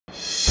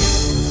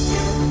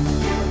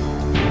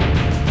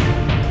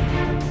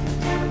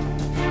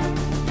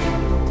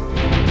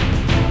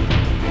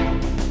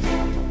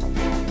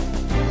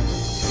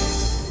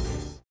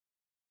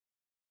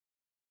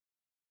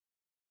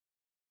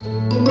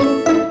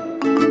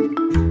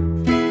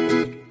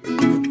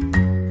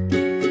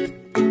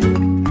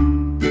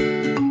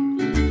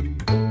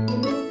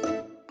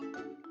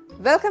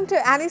Welcome to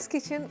Aneesh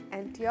Kitchen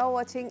and you're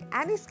watching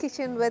Aneesh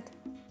Kitchen with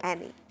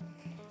Annie.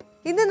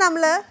 ഇന്ന്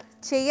നമ്മൾ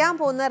ചെയ്യാൻ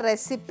പോകുന്ന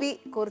റെസിപ്പി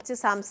കുറിച്ച്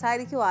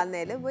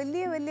സംസാരിക്കുവാന്നേലും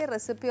വലിയ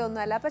റെസിപ്പി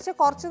ഒന്നുമല്ല, പക്ഷേ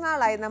കുറച്ച്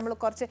നാളായി നമ്മൾ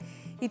കുറച്ച്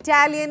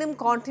ഇറ്റാലിയനും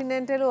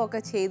കോണ്ടിനെൻ്റലും ഒക്കെ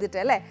ചെയ്തിട്ട്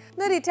അല്ലേ.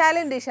 ഇന്നൊരു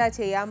ഇറ്റാലിയൻ ഡിഷാണ്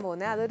ചെയ്യാൻ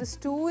പോകുന്നത്. അതൊരു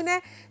സ്റ്റൂവിനെ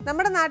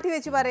നമ്മുടെ നാട്ടിൽ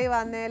വെച്ച്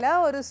പറയുവാന്നേൽ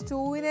ഒരു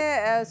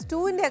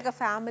സ്റ്റൂവിൻ്റെയൊക്കെ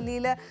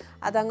ഫാമിലിയിൽ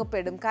അതങ്ങ്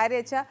പെടും. കാര്യം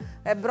വെച്ചാൽ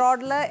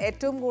എബ്രോഡിൽ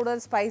ഏറ്റവും കൂടുതൽ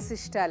സ്പൈസ്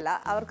ഇഷ്ടമല്ല.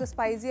 അവർക്ക്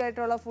സ്പൈസി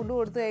ആയിട്ടുള്ള ഫുഡ്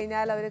കൊടുത്തു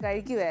കഴിഞ്ഞാൽ അവർ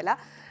കഴിക്കുകയില്ല.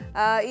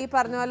 ഈ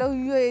പറഞ്ഞ പോലെ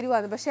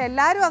എരിവാണ്. പക്ഷേ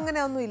എല്ലാവരും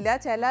അങ്ങനെ ഒന്നുമില്ല.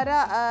 ചിലർ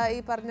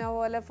ഈ പറഞ്ഞ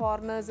പോലെ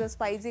ഫോറിനേഴ്സ്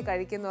സ്പൈസി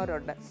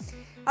കഴിക്കുന്നവരുണ്ട്.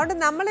 അതുകൊണ്ട്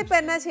നമ്മളിപ്പോൾ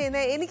എന്നാ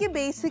ചെയ്യുന്നത്, എനിക്ക്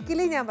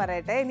ബേസിക്കലി ഞാൻ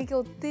പറയട്ടെ, എനിക്ക്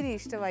ഒത്തിരി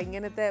ഇഷ്ടമാണ്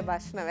ഇങ്ങനത്തെ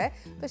ഭക്ഷണമേ.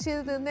 പക്ഷേ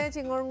ഇത് തിന്നേച്ച്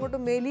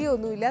ഇങ്ങോട്ടും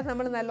വലിയൊന്നുമില്ല.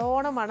 നമ്മൾ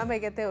നല്ലോണം മണം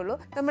വയ്ക്കത്തേ ഉള്ളൂ.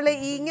 നമ്മൾ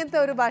ഇങ്ങനത്തെ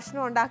ഒരു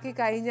ഭക്ഷണം ഉണ്ടാക്കി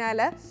കഴിഞ്ഞാൽ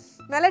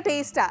നല്ല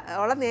ടേസ്റ്റാണ്.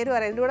 ഉള്ള നേര്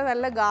പറയാം. ഇതിൻ്റെ കൂടെ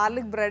നല്ല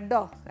ഗാർലിക്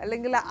ബ്രെഡോ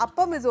അല്ലെങ്കിൽ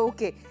അപ്പം ഇസ്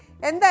ഓക്കെ.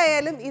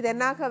 എന്തായാലും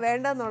ഇതെന്നാക്ക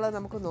വേണ്ടെന്നുള്ളത്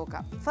നമുക്ക്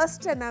നോക്കാം.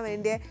 ഫസ്റ്റ് എന്നാ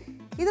വേണ്ടിയേ,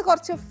 ഇത്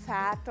കുറച്ച്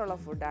ഫാറ്റുള്ള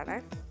ഫുഡാണ്,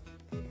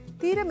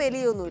 തീരെ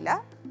മെലിയൊന്നുമില്ല.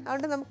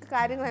 അതുകൊണ്ട് നമുക്ക്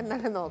കാര്യങ്ങൾ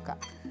എന്നാണ് നോക്കാം.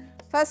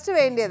 ഫസ്റ്റ്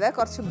വേണ്ടിയത്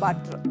കുറച്ച്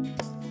ബട്ടർ,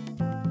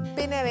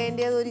 പിന്നെ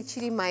വേണ്ടിയത് ഒരു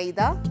ഇച്ചിരി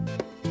മൈദ,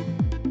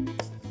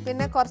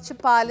 പിന്നെ കുറച്ച്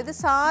പാൽ. ഇത്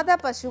സാധാ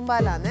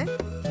പശുമ്പാലാണ്.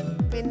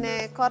 പിന്നെ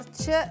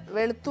കുറച്ച്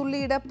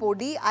വെളുത്തുള്ളിയുടെ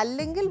പൊടി,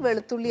 അല്ലെങ്കിൽ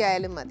വെളുത്തുള്ളി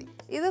ആയാലും മതി.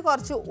 ഇത്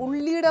കുറച്ച്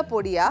ഉള്ളിയുടെ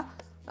പൊടിയാണ്,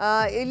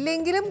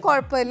 ഇല്ലെങ്കിലും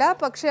കുഴപ്പമില്ല,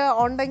 പക്ഷെ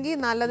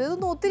ഉണ്ടെങ്കിൽ നല്ലത്.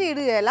 ഇതൊന്നും ഒത്തിരി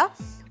ഇടുകയില്ല,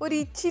 ഒരു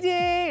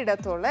ഇച്ചിരിയേ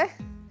ഇടത്തുള്ളേ.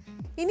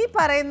 ഇനി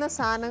പറയുന്ന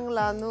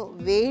സാധനങ്ങളാണ്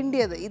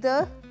വേണ്ടിയത്. ഇത്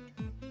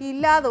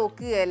ഇല്ലാതെ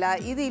ഒക്കുകയില്ല.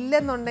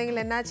 ഇതില്ലെന്നുണ്ടെങ്കിൽ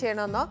എന്നാ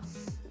ചെയ്യണമെന്നോ,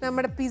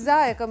 നമ്മുടെ പിസ്സ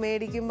ഒക്കെ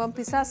മേടിക്കുമ്പം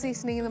പിസ്സ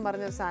സീസണിങ് എന്ന്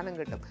പറഞ്ഞൊരു സാധനം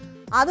കിട്ടും,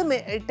 അത്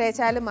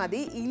ഇട്ടേച്ചാലും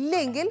മതി.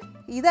 ഇല്ലെങ്കിൽ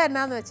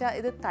ഇതെന്നാന്ന് വെച്ചാൽ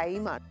ഇത്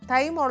തൈമാണ്.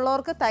 തൈം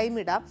ഉള്ളവർക്ക് തൈം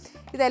ഇടാം.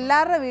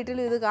 ഇതെല്ലാവരുടെ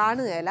വീട്ടിലും ഇത്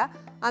കാണുകയില്ല.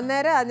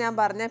 അന്നേരം ഞാൻ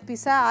പറഞ്ഞ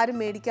പിസ്സ ആരും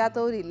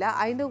മേടിക്കാത്തവരില്ല.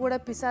 അതിൻ്റെ കൂടെ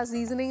പിസ്സ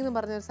സീസണിങ് എന്ന്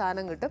പറഞ്ഞൊരു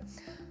സാധനം കിട്ടും.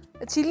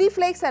 ചില്ലി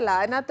ഫ്ലേക്സ് അല്ല,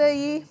 അതിനകത്ത്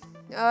ഈ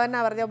എന്നാ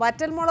പറയുക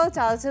വറ്റൽമുളക്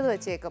ചതച്ചത്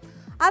വെച്ചേക്കും.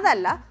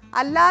 അതല്ല,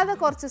 അല്ലാതെ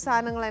കുറച്ച്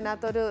സാധനങ്ങൾ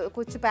അതിനകത്തൊരു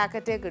കൊച്ചു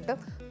പാക്കറ്റേ കിട്ടും.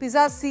 പിസ്സ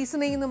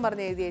സീസണിങ് എന്നും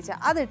പറഞ്ഞ് എഴുതി വെച്ചാൽ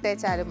അത്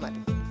ഇട്ടേച്ചാലും മതി.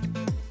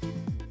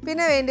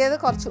 പിന്നെ വേണ്ടിയത്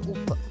കുറച്ച്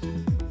ഉപ്പ്.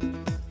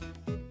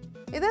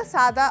 ഇത്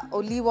സാധാ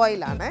ഒലീവ്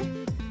ഓയിലാണ്.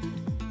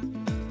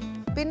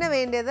 പിന്നെ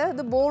വേണ്ടിയത്,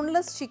 ഇത്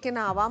ബോൺലെസ് ചിക്കൻ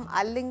ആവാം,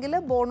 അല്ലെങ്കിൽ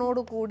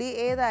ബോണോട് കൂടി,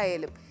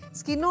 ഏതായാലും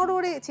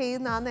സ്കിന്നോടുകൂടി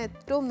ചെയ്യുന്നതാണ്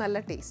ഏറ്റവും നല്ല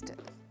ടേസ്റ്റ്.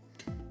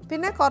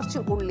 പിന്നെ കുറച്ച്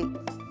ഉള്ളി,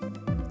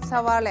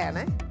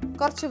 സവാളയാണ്.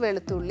 കുറച്ച്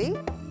വെളുത്തുള്ളി.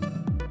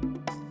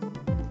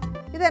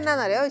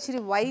 ഇതെന്നാന്നറിയാമോ, ഇച്ചിരി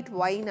വൈറ്റ്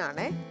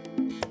വൈനാണ്.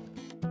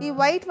 ഈ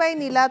വൈറ്റ് വൈൻ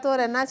ഇല്ലാത്തവർ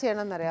എന്നാ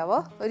ചെയ്യണമെന്നറിയാവോ,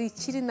 ഒരു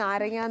ഇച്ചിരി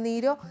നാരങ്ങാ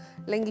നീരോ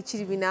അല്ലെങ്കിൽ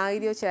ഇച്ചിരി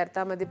വിനാഗിരിയോ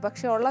ചേർത്താൽ മതി.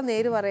 പക്ഷെ ഉള്ള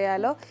നേര്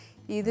പറയാലോ,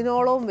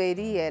 ഇതിനോളവും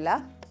വരികയില്ല.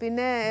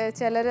 പിന്നെ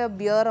ചിലർ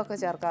ബിയറൊക്കെ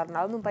ചേർക്കാറുണ്ട്,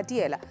 അതൊന്നും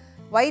പറ്റിയല്ല.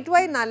 വൈറ്റ്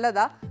വൈൻ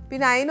നല്ലതാണ്.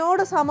 പിന്നെ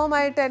അതിനോട്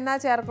സമമായിട്ട് എന്നാ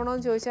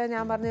ചേർക്കണമെന്ന് ചോദിച്ചാൽ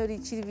ഞാൻ പറഞ്ഞ ഒരു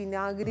ഇച്ചിരി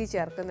വിനാഗിരി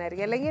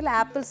ചേർക്കുന്നതായിരിക്കും, അല്ലെങ്കിൽ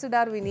ആപ്പിൾ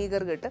സിഡാർ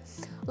വിനീഗർ കിട്ടും.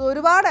 അത്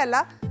ഒരുപാടല്ല,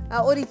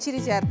 ഒരു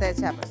ഇച്ചിരി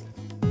ചേർത്തേച്ചാൽ മതി.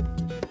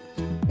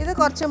 ഇത്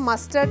കുറച്ച്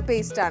മസ്റ്റേർഡ്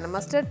പേസ്റ്റാണ്.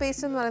 മസ്റ്റേർഡ്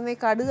പേസ്റ്റ് എന്ന് പറയുന്നത് ഈ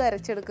കടുക്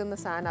അരച്ചെടുക്കുന്ന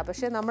സാധനമാണ്.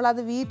 പക്ഷേ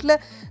നമ്മളത് വീട്ടിൽ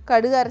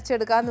കടുക്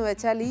അരച്ചെടുക്കാമെന്ന്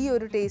വെച്ചാൽ ഈ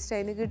ഒരു ടേസ്റ്റ്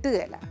അതിന്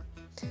കിട്ടുകയില്ല.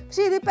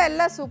 പക്ഷേ ഇതിപ്പോൾ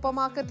എല്ലാ സൂപ്പർ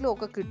മാർക്കറ്റിലും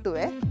ഒക്കെ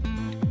കിട്ടുവേ.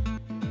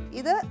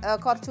 ഇത്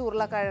കുറച്ച്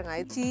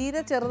ഉരുളക്കിഴങ്ങായി ചീര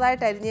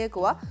ചെറുതായിട്ട്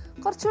അരിഞ്ഞേക്കുക,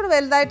 കുറച്ചുകൂടി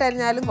വലുതായിട്ട്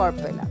അരിഞ്ഞാലും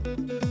കുഴപ്പമില്ല.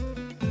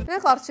 പിന്നെ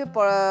കുറച്ച്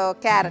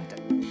ക്യാരറ്റ്,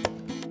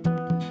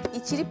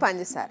 ഇച്ചിരി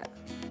പഞ്ചസാര.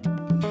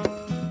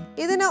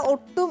 ഇതിന്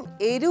ഒട്ടും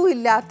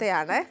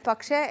എരിവില്ലാത്തതാണ്.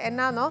 പക്ഷേ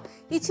എന്നാന്നോ,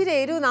 ഇച്ചിരി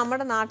എരിവ്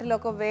നമ്മുടെ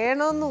നാട്ടിലൊക്കെ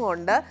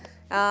വേണമെന്നുകൊണ്ട്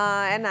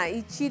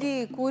ഇച്ചിരി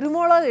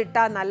കുരുമുളക്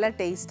ഇട്ടാൽ നല്ല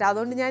ടേസ്റ്റ്.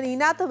 അതുകൊണ്ട് ഞാൻ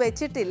ഇതിനകത്ത്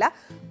വെച്ചിട്ടില്ല.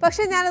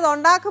 പക്ഷേ ഞാനിത്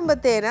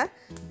ഉണ്ടാക്കുമ്പോഴത്തേന്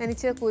ഞാൻ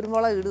ഇച്ചിരി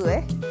കുരുമുളക് ഇടുവേ.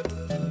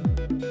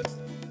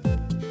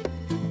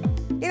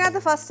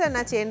 ഇതിനകത്ത് ഫസ്റ്റ്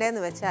എന്നാ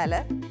ചെയ്യേണ്ടതെന്ന് വെച്ചാൽ,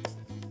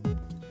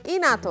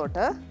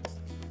 ഇതിനകത്തോട്ട്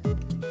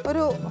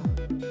ഒരു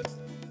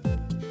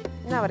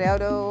എന്നാ പറയുക,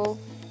 ഒരു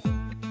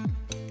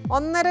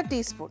 1.5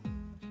 ടീസ്പൂൺ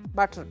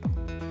ബട്ടർ ഇട്ടു.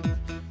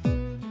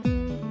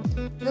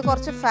 ഇത്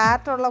കുറച്ച്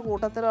ഫാറ്റുള്ള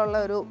കൂട്ടത്തിലുള്ള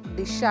ഒരു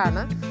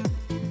ഡിഷാണ്.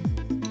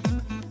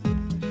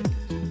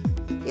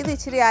 ഇത്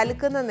ഇച്ചിരി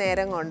അലുക്കുന്ന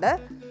നേരം കൊണ്ട്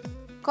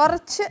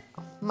കുറച്ച്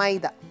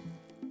മൈദ,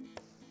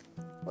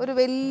 ഒരു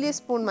വലിയ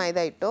സ്പൂൺ മൈദ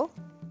ഇട്ടു.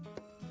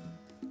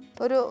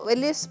 ഒരു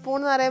വലിയ സ്പൂൺ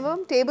എന്ന് പറയുമ്പം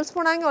ടേബിൾ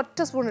സ്പൂൺ ആണെങ്കിൽ ഒറ്റ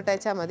സ്പൂൺ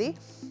ഇട്ടേച്ചാൽ മതി.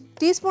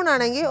 ടീസ്പൂൺ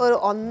ആണെങ്കിൽ ഒരു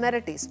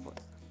 1.5 ടീസ്പൂൺ.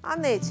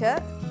 അന്നേച്ച്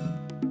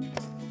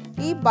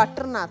ഈ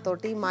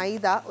ബട്ടറിനകത്തോട്ട് ഈ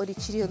മൈദ ഒരു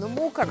ഇച്ചിരി ഒന്ന്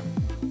മൂക്കണം.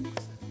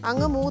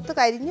 അങ്ങ് മൂത്ത്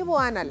കരിഞ്ഞു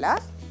പോകാനല്ല,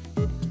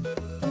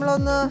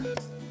 നമ്മളൊന്ന്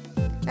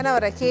എന്നാ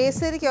പറയുക,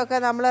 കേസരിക്കൊക്കെ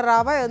നമ്മൾ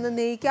റവ ഒന്ന്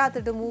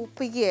നെയ്ക്കകത്തിട്ട്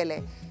മൂപ്പിക്കുകയല്ലേ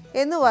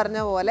എന്ന് പറഞ്ഞ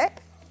പോലെ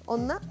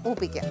ഒന്ന്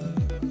മൂപ്പിക്കാം.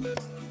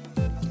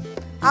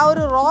 ആ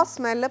ഒരു റോ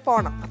സ്മെല്ല്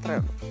പോണം, അത്രേ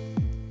ഉള്ളൂ.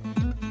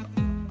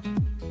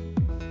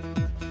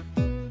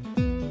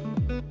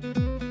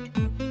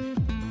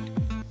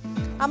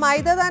 ആ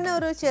മൈദ തന്നെ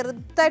ഒരു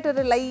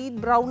ചെറുതായിട്ടൊരു ലൈറ്റ്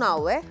ബ്രൗൺ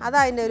ആവുമേ, അതാ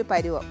അതിൻ്റെ ഒരു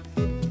പരുവം.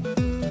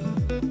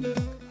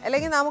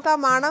 അല്ലെങ്കിൽ നമുക്ക് ആ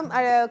മണം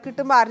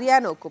കിട്ടുമ്പോൾ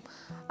അറിയാൻ നോക്കും.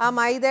 ആ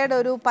മൈദയുടെ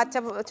ഒരു പച്ച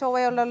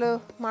ചൊവ്വയുള്ളൊരു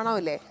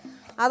മണമില്ലേ,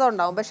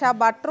 അതുണ്ടാവും. പക്ഷെ ആ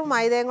ബട്ടറും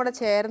മൈദയും കൂടെ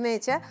ചേർന്ന്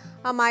വെച്ചാൽ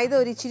ആ മൈദ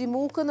ഒരു ഇച്ചിരി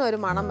മൂക്കുന്ന ഒരു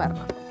മണം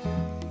വരണം.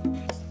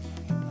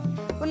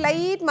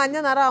 ലൈറ്റ് മഞ്ഞ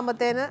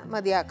നിറമാകുമ്പോഴത്തേന്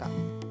മതിയാക്കാം.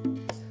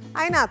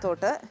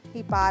 അതിനകത്തോട്ട്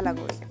ഈ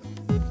പാലങ്ങ് ഒഴിക്കണം.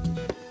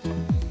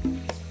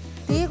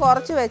 തീ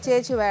കുറച്ച്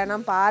വെച്ചേച്ച് വേണം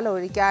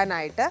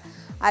പാലൊഴിക്കാനായിട്ട്.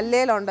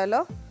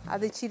 അല്ലേലുണ്ടല്ലോ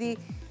അത് ഇച്ചിരി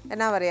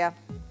എന്നാ പറയുക,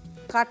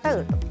 കട്ട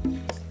കിട്ടും.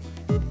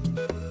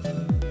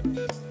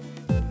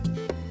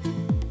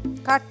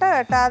 കട്ട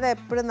കെട്ടാതെ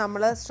എപ്പോഴും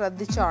നമ്മൾ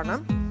ശ്രദ്ധിച്ചോണം.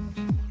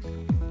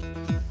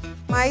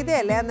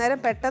 മൈദയല്ലേ, അന്നേരം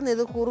പെട്ടെന്ന്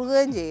ഇത്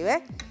കുറുകുകയും ചെയ്യുവേ.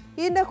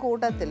 ഇതിൻ്റെ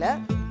കൂട്ടത്തിൽ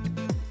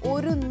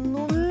ഒരു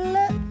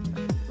നുള്ള്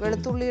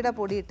വെളുത്തുള്ളിയുടെ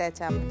പൊടി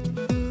ഇട്ടേച്ചാൽ മതി.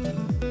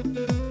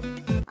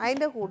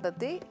 അതിൻ്റെ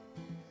കൂട്ടത്തിൽ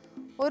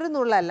ഒരു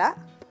നുള്ളല്ല,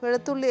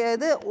 വെളുത്തുള്ളി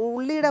ഇത്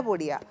ഉള്ളിയുടെ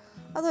പൊടിയാണ്.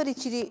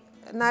 അതൊരിച്ചിരി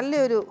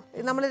നല്ലൊരു,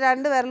 നമ്മൾ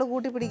 2 വിരൽ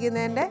കൂട്ടി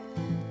പിടിക്കുന്നതിൻ്റെ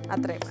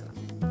അത്രയും വേണം.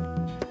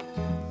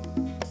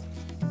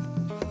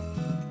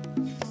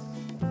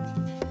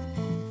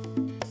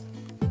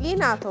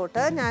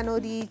 ഇതിനകത്തോട്ട്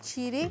ഞാനൊരു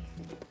ഇച്ചിരി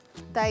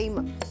തൈമ,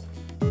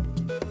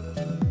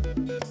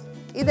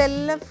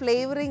 ഇതെല്ലാം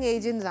ഫ്ലേവറിങ്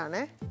ഏജൻസ്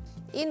ആണ്.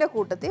 ഇതിൻ്റെ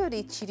കൂട്ടത്തിൽ ഒരു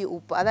ഇച്ചിരി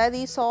ഉപ്പ്, അതായത്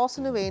ഈ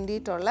സോസിന്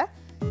വേണ്ടിയിട്ടുള്ള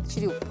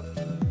ഇച്ചിരി ഉപ്പ്.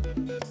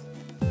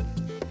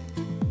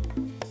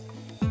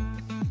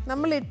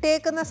 നമ്മൾ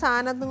ഇട്ടേക്കുന്ന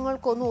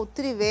സാധനങ്ങൾക്കൊന്നും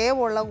ഒത്തിരി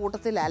വേവുള്ള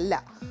കൂട്ടത്തിലല്ല.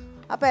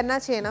 അപ്പോൾ എന്നാ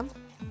ചെയ്യണം,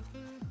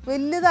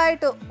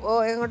 വലുതായിട്ട്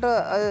എങ്ങോട്ട്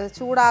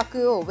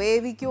ചൂടാക്കുകയോ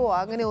വേവിക്കുകയോ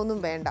അങ്ങനെ ഒന്നും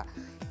വേണ്ട.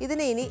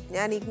 ഇതിനെ ഇനി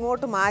ഞാൻ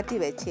ഇങ്ങോട്ട് മാറ്റി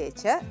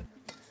വെച്ച്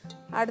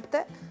അടുത്ത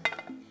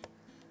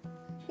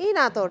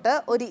ഇതിനകത്തോട്ട്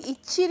ഒരു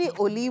ഇച്ചിരി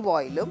ഒലീവ്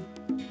ഓയിലും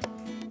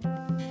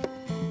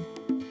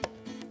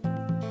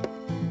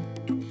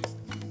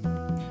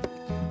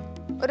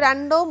ഒരു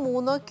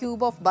 2-3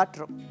 ക്യൂബ് ഓഫ്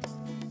ബട്ടറും.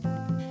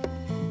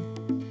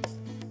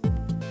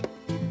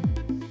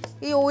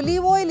 ഈ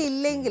ഒലീവ് ഓയിൽ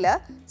ഇല്ലെങ്കിൽ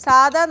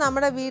സാധാ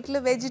നമ്മുടെ വീട്ടിൽ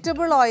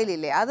വെജിറ്റബിൾ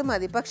ഓയിലില്ലേ, അത്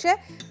മതി. പക്ഷെ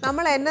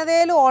നമ്മൾ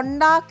എന്നതേലും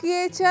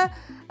ഉണ്ടാക്കിയേച്ച്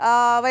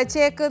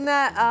വെച്ചേക്കുന്ന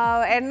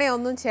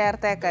എണ്ണയൊന്നും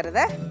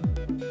ചേർത്തേക്കരുത്.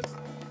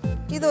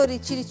 ഇതൊരു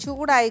ഇച്ചിരി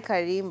ചൂടായി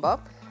കഴിയുമ്പം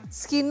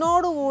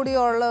സ്കിന്നോട്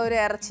കൂടിയുള്ള ഒരു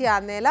ഇറച്ചി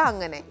ആന്നേല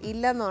അങ്ങനെ,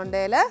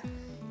 ഇല്ലെന്നുണ്ടെങ്കിൽ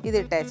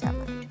ഇതിട്ടേച്ചാൽ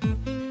മതി.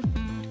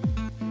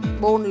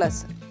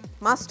 ബോൺലെസ്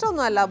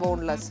മസ്റ്റൊന്നും അല്ല,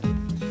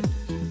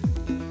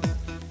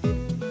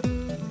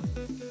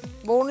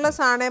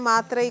 ബോൺലെസ് ആണെങ്കിൽ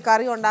മാത്രമേ ഈ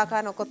കറി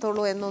ഉണ്ടാക്കാൻ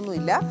ഒക്കത്തുള്ളൂ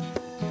എന്നൊന്നുമില്ല.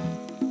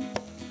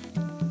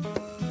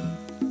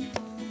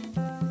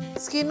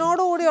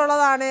 സ്കിന്നോട് കൂടി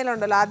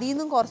ഉള്ളതാണേലുണ്ടല്ലോ അതിൽ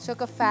നിന്നും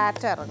കുറച്ചൊക്കെ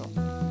ഫാറ്റ് ഇറങ്ങും.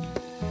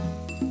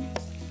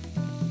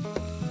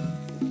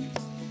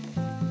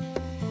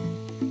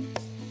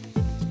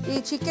 ഈ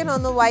ചിക്കൻ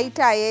ഒന്ന്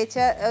വൈറ്റ്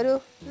അയച്ച് ഒരു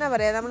എന്നാ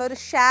പറയുക, നമ്മളൊരു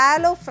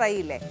ഷാലോ ഫ്രൈ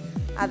ഇല്ലേ,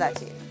 അതാ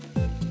ചെയ്യുന്നത്.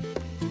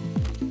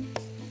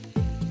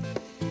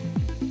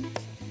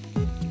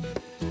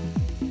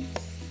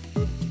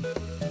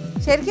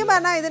 ശരിക്കും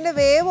പറഞ്ഞാൽ ഇതിൻ്റെ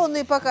വേവൊന്നും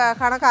ഇപ്പോൾ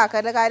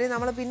കണക്കാക്കല്ല, കാര്യം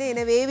നമ്മൾ പിന്നെ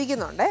ഇതിനെ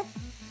വേവിക്കുന്നുണ്ട്.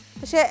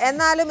 പക്ഷെ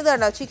എന്നാലും ഇത്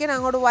കണ്ടോ, ചിക്കൻ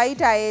അങ്ങോട്ട്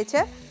വൈറ്റ്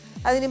അയച്ച്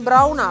അതിന്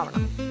ബ്രൗൺ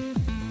ആവണം.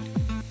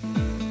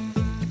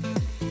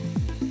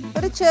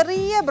 ഒരു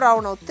ചെറിയ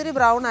ബ്രൗൺ, ഒത്തിരി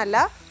ബ്രൗൺ അല്ല,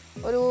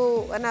 ഒരു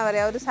എന്നാ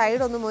പറയുക, ഒരു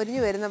സൈഡ് ഒന്ന്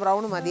മൊരിഞ്ഞ് വരുന്ന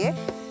ബ്രൗൺ മതിയേ.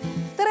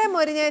 ഇത്രയും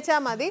മൊരിഞ്ഞേച്ചാൽ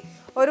മതി,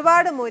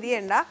 ഒരുപാട്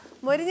മൊരിയണ്ട.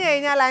 മൊരിഞ്ഞ്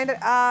കഴിഞ്ഞാൽ അതിൻ്റെ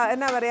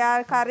എന്നാ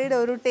പറയുക, കറിയുടെ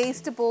ഒരു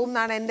ടേസ്റ്റ് പോകും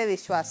എന്നാണ് എൻ്റെ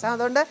വിശ്വാസം.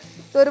 അതുകൊണ്ട്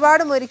ഇത്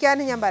ഒരുപാട്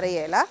മൊരിക്കാനും ഞാൻ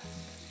പറയുകയില്ല.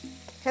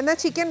 എന്നാൽ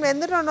ചിക്കൻ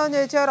വെന്തിട്ടുണ്ടോ എന്ന്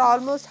ചോദിച്ചാൽ ഒരു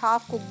ഓൾമോസ്റ്റ്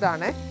ഹാഫ് കുക്ക്ഡ്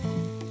ആണ്.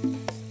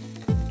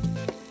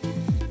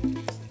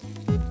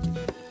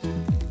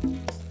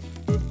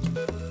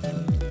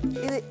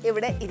 ഇത്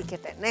ഇവിടെ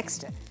ഇരിക്കട്ടെ.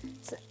 നെക്സ്റ്റ്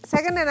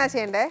സെക്കൻഡ് എന്നാ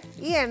ചെയ്യണ്ടേ,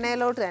 ഈ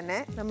എണ്ണയിലോട്ട് തന്നെ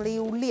നമ്മൾ ഈ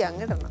ഉള്ളി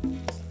അങ്ങ് ഇടണം.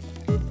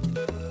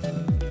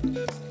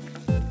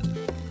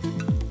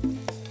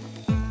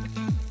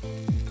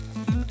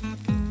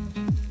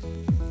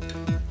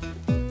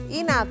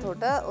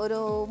 ഇതിനകത്തോട്ട് ഒരു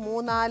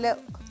 3-4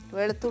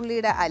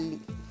 വെളുത്തുള്ളിയുടെ അല്ലി,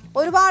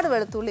 ഒരുപാട്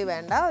വെളുത്തുള്ളി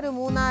വേണ്ട, ഒരു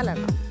 3-4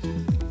 എണ്ണം.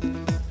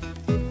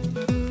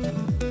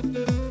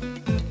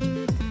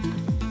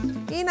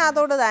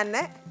 ഇതിനകത്തോട്ട്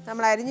തന്നെ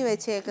നമ്മൾ അരിഞ്ഞു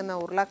വെച്ചേക്കുന്ന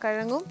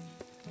ഉരുളക്കിഴങ്ങും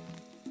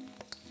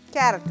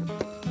ക്യാരറ്റും.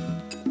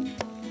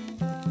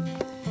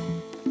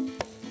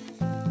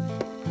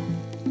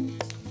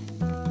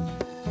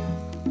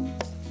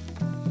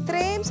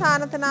 ഇത്രയും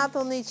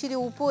സാധനത്തിനകത്തൊന്നും ഇച്ചിരി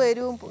ഉപ്പും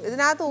എരിവും,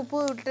 ഇതിനകത്ത് ഉപ്പ്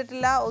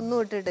ഇട്ടിട്ടില്ല, ഒന്നും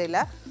ഇട്ടിട്ടില്ല,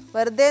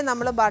 വെറുതെ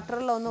നമ്മൾ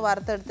ബട്ടറിലൊന്ന്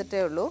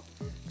വറുത്തെടുത്തിട്ടേ ഉള്ളൂ.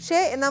 പക്ഷേ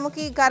നമുക്ക്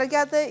ഈ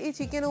കറിക്കകത്ത് ഈ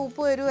ചിക്കനും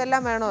ഉപ്പും എരിവും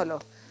എല്ലാം വേണമല്ലോ.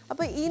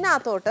 അപ്പോൾ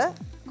ഇതിനകത്തോട്ട്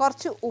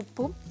കുറച്ച്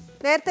ഉപ്പും,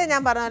 നേരത്തെ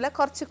ഞാൻ പറഞ്ഞ പോലെ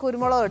കുറച്ച്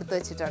കുരുമുളകും എടുത്ത്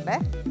വെച്ചിട്ടുണ്ട്.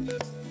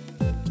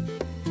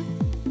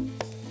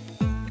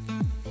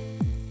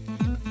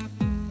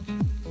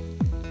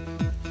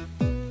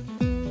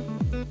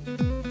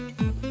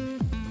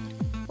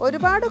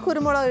 ഒരുപാട്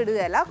കുരുമുളക്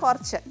ഇടുകയല്ല,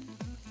 കുറച്ച്.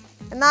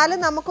 എന്നാലും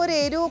നമുക്കൊരു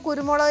എരിവ്,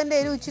 കുരുമുളകിൻ്റെ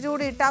എരിവ് ഇച്ചിരി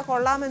കൂടി ഇട്ടാൽ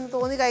കൊള്ളാമെന്ന്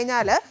തോന്നി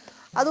കഴിഞ്ഞാൽ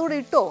അതുകൂടി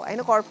ഇട്ടോ,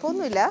 അതിന്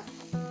കുഴപ്പമൊന്നുമില്ല.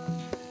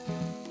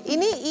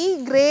 ഇനി ഈ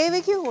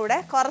ഗ്രേവിക്കും കൂടെ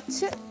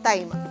കുറച്ച്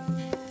തൈമ.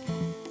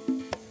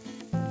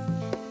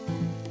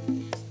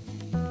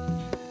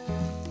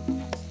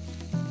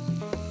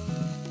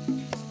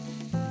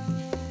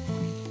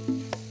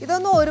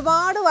 ഇതൊന്നും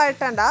ഒരുപാട്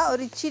വഴട്ടണ്ട,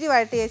 ഒരു ഇച്ചിരി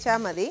വഴട്ടി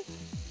വെച്ചാൽ മതി.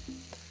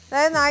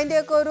 അതായത്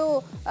അതിൻ്റെയൊക്കെ ഒരു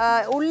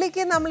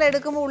ഉള്ളിക്ക് നമ്മൾ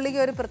എടുക്കുമ്പോൾ ഉള്ളിക്ക്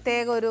ഒരു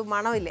പ്രത്യേക ഒരു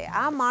മണമില്ലേ,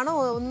 ആ മണം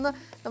ഒന്ന്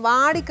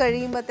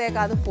വാടിക്കഴിയുമ്പോഴത്തേക്ക്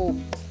അത് പോകും.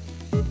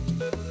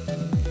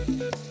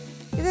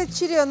 ഇത്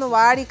ഇച്ചിരി ഒന്ന്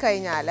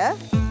വാടിക്കഴിഞ്ഞാൽ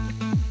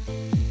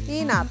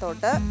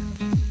ഇതിനകത്തോട്ട്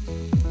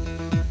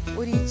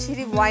ഒരു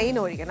ഇച്ചിരി വൈൻ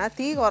ഒഴിക്കണം.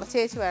 തീ കുറച്ച്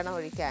വെച്ച് വേണം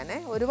ഒഴിക്കാൻ,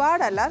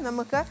 ഒരുപാടല്ല.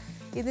 നമുക്ക്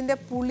ഇതിൻ്റെ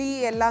പുളി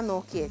എല്ലാം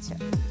നോക്കി വെച്ച്.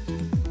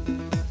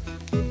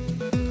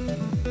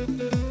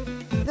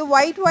 ഇത്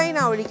വൈറ്റ്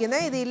വൈനാണ്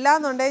ഒഴിക്കുന്നത്.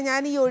 ഇതില്ലാന്നുണ്ടെങ്കിൽ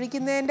ഞാൻ ഈ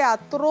ഒഴിക്കുന്നതിൻ്റെ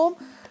അത്രയും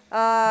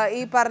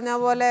ഈ പറഞ്ഞ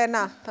പോലെ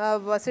എന്നാ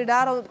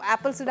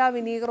ആപ്പിൾ സിഡാർ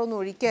വിനീഗറൊന്നും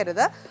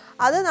ഒഴിക്കരുത്.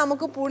 അത്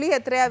നമുക്ക് പുളി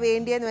എത്രയാണ്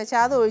വേണ്ടിയെന്ന്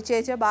വെച്ചാൽ അത്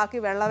ഒഴിച്ച്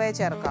ബാക്കി വെള്ളമേ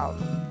ചേർക്കാവും.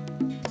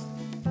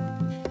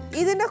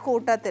 ഇതിൻ്റെ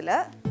കൂട്ടത്തിൽ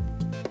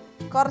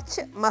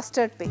കുറച്ച്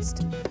മസ്റ്റർഡ്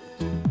പേസ്റ്റ്,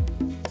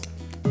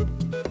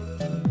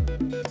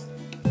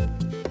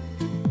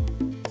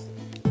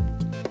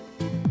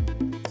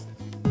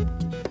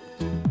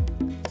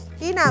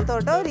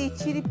 ഇതിനകത്തോട്ട് ഒരു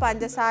ഇച്ചിരി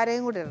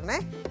പഞ്ചസാരയും കൂടി ഇടണേ.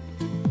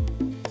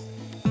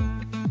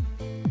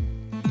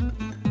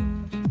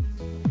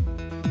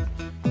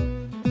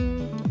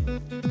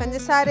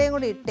 പഞ്ചസാരയും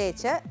കൂടി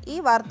ഇട്ടേച്ച് ഈ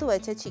വറുത്ത്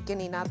വെച്ച ചിക്കൻ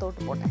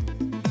ഇതിനകത്തോട്ട് പോട്ടെ.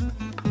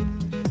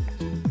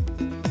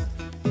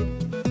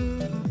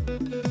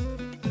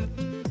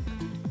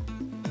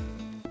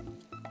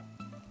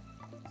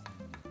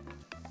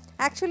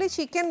 ആക്ച്വലി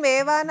ചിക്കൻ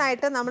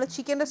വേവാനായിട്ട് നമ്മൾ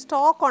ചിക്കൻ്റെ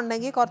സ്റ്റോക്ക്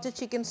ഉണ്ടെങ്കിൽ കുറച്ച്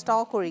ചിക്കൻ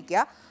സ്റ്റോക്ക്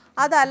ഒഴിക്കുക.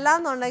 അതല്ല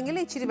എന്നുണ്ടെങ്കിൽ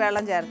ഇച്ചിരി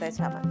വെള്ളം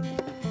ചേർത്തേച്ചാൽ മതി.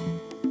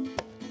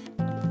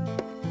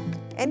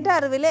 എൻ്റെ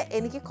അറിവിൽ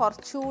എനിക്ക്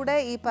കുറച്ചുകൂടെ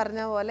ഈ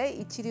പറഞ്ഞ പോലെ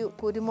ഇച്ചിരി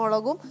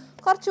കുരുമുളകും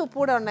കുറച്ച്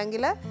ഉപ്പൂടെ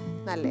ഉണ്ടെങ്കിൽ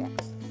നല്ലതാണ്.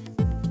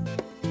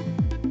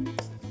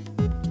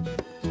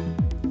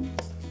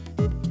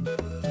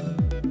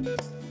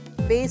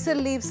 ബേസിൽ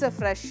ലീവ്സ്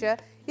ഫ്രഷ്,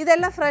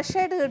 ഇതെല്ലാം ഫ്രഷ്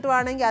ആയിട്ട്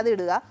കിട്ടുവാണെങ്കിൽ അത്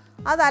ഇടുക.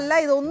 അതല്ല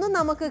ഇതൊന്നും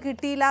നമുക്ക്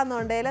കിട്ടിയില്ല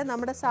എന്നുണ്ടെങ്കിൽ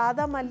നമ്മുടെ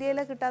സാധാ മല്ലിയില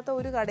കിട്ടാത്ത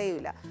ഒരു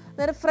കടയുമില്ല.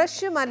 അന്നേരം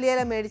ഫ്രഷ്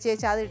മല്ലിയില മേടിച്ച്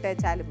വെച്ചാൽ അത്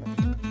ഇട്ടേച്ചാലും മതി.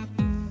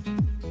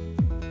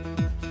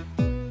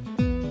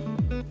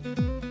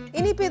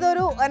 ഇനിയിപ്പോൾ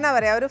ഇതൊരു എന്നാ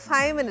പറയുക, ഒരു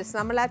 5 minutes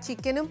നമ്മൾ ആ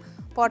ചിക്കനും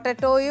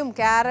പൊട്ടറ്റോയും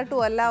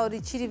ക്യാരറ്റും എല്ലാം ഒരു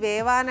ഇച്ചിരി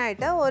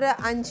വേവാനായിട്ട് ഒരു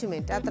 5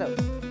 minutes അത്ര.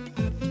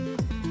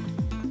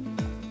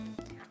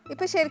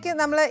 ഇപ്പം ശരിക്കും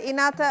നമ്മൾ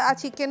ഇതിനകത്ത് ആ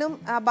ചിക്കനും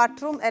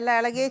ബട്ടറും എല്ലാം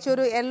ഇളകിയേച്ച്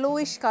ഒരു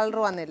യെല്ലോയിഷ് കളർ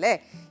വന്നില്ലേ.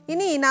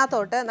 ഇനി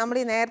ഇതിനകത്തോട്ട് നമ്മൾ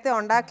ഈ നേരത്തെ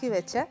ഉണ്ടാക്കി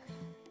വെച്ച്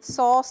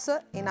സോസ്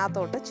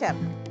ഇതിനകത്തോട്ട്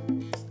ചേർക്കണം.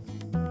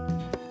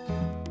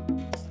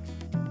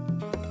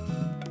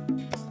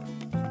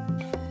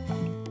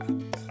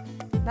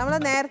 നമ്മൾ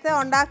നേരത്തെ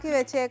ഉണ്ടാക്കി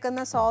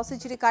വെച്ചേക്കുന്ന സോസ്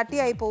ഇച്ചിരി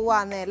കട്ടിയായി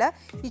പോവുകയാണെങ്കിൽ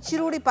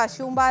ഇച്ചിരി കൂടി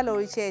പശുവും പാൽ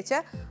ഒഴിച്ചേച്ച്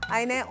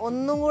അതിനെ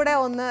ഒന്നും കൂടെ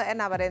ഒന്ന്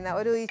എന്നാ പറയുന്നത്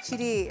ഒരു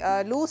ഇച്ചിരി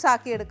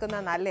ലൂസാക്കി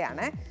എടുക്കുന്നത്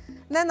നല്ലതാണ്.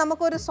 എന്നാൽ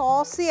നമുക്കൊരു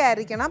സോസി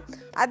ആയിരിക്കണം,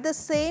 അറ്റ് ദ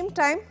സെയിം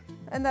ടൈം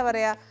എന്താ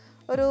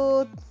പറയുക ഒരു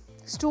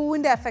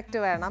സ്റ്റൂവിൻ്റെ എഫക്റ്റ്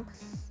വേണം.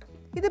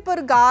 ഇതിപ്പോൾ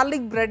ഒരു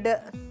ഗാർലിക് ബ്രെഡ്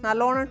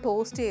നല്ലോണം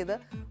ടോസ്റ്റ് ചെയ്ത്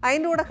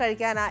അതിൻ്റെ കൂടെ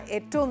കഴിക്കാനാണ്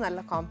ഏറ്റവും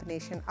നല്ല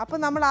കോമ്പിനേഷൻ. അപ്പോൾ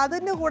നമ്മൾ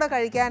അതിൻ്റെ കൂടെ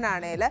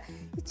കഴിക്കാനാണെങ്കിൽ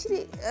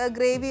ഇച്ചിരി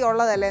ഗ്രേവി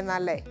ഉള്ളതല്ലേ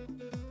നല്ലേ.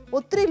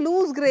 ഒത്തിരി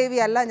ലൂസ് ഗ്രേവി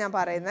അല്ല ഞാൻ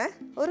പറയുന്നത്,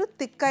 ഒരു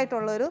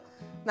തിക്കായിട്ടുള്ളൊരു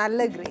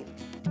നല്ല ഗ്രേവി.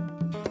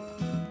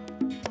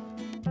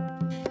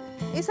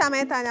 ഈ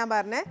സമയത്താണ് ഞാൻ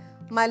പറഞ്ഞത്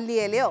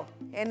മല്ലിയിലയോ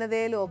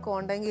എന്നതേലും ഒക്കെ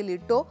ഉണ്ടെങ്കിൽ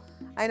ഇട്ടോ,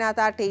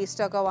 അതിനകത്ത് ആ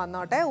ടേസ്റ്റൊക്കെ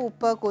വന്നോട്ടെ.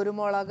 ഉപ്പ്,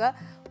 കുരുമുളക്,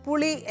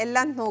 പുളി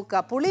എല്ലാം നോക്കുക.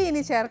 പുളി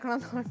ഇനി ചേർക്കണം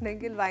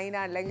എന്നുണ്ടെങ്കിൽ വൈൻ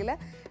അല്ലെങ്കിൽ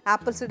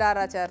ആപ്പിൾ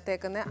സിഡാറാ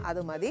ചേർത്തേക്കുന്നത്,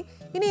 അത് മതി.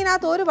 ഇനി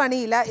ഇതിനകത്ത് ഒരു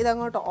പണിയില്ല,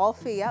 ഇതങ്ങോട്ട്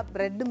ഓഫ് ചെയ്യുക,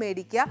 ബ്രെഡ്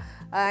മേടിക്കുക,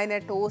 അതിനെ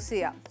ടോസ്റ്റ്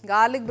ചെയ്യുക.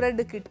 ഗാർലിക്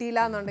ബ്രെഡ്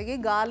കിട്ടിയില്ല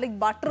എന്നുണ്ടെങ്കിൽ ഗാർലിക്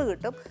ബട്ടർ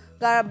കിട്ടും.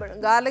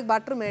 ഗാർലിക്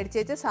ബട്ടർ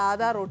മേടിച്ചേച്ച്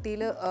സാധാ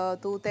റൊട്ടിയിൽ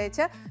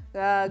തൂത്തേച്ച്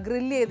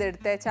ഗ്രില്ല്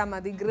ചെയ്തെടുത്തേച്ചാൽ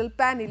മതി. ഗ്രിൽ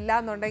പാൻ ഇല്ല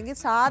എന്നുണ്ടെങ്കിൽ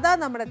സാധാ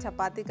നമ്മുടെ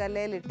ചപ്പാത്തി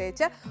കല്ലയിൽ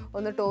ഇട്ടേച്ച്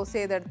ഒന്ന് ടോസ്റ്റ്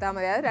ചെയ്തെടുത്താൽ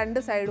മതി. അത്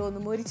 2 സൈഡും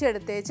ഒന്ന്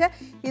മുരിച്ചെടുത്തേച്ച്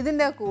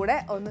ഇതിൻ്റെ കൂടെ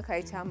ഒന്ന്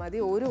കഴിച്ചാൽ മതി,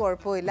 ഒരു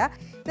കുഴപ്പമില്ല.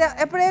 ഇത്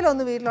എപ്പോഴേലും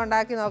ഒന്ന്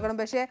വീട്ടിലുണ്ടാക്കി നോക്കണം.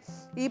 പക്ഷേ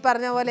ഈ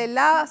പറഞ്ഞ പോലെ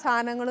എല്ലാ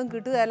സാധനങ്ങളും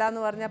കിട്ടുകയില്ല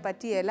എന്ന് പറഞ്ഞാൽ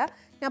പറ്റിയല്ല.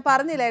 ഞാൻ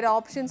പറഞ്ഞില്ല, അതിൻ്റെ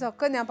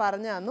ഓപ്ഷൻസൊക്കെ ഞാൻ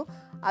പറഞ്ഞു തന്നു.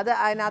 അത്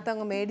അതിനകത്ത്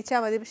അങ്ങ് മേടിച്ചാൽ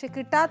മതി. പക്ഷെ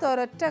കിട്ടാത്ത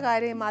ഒരൊറ്റ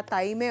കാര്യം ആ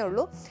തൈമേ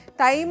ഉള്ളൂ.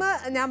 തൈമ്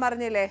ഞാൻ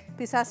പറഞ്ഞില്ലേ,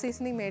 പിസ്സ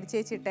സീസണിങ്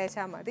മേടിച്ചേച്ച്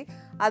ഇട്ടേച്ചാൽ മതി,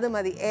 അത്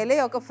മതി.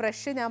 ഇലയൊക്കെ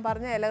ഫ്രഷ് ഞാൻ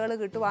പറഞ്ഞ ഇലകൾ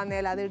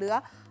കിട്ടുവാന്നേൽ അതിടുക,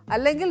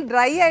 അല്ലെങ്കിൽ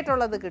ഡ്രൈ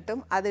ആയിട്ടുള്ളത് കിട്ടും,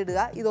 അതിടുക.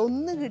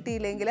 ഇതൊന്നും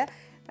കിട്ടിയില്ലെങ്കിൽ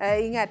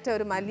ഇങ്ങറ്റ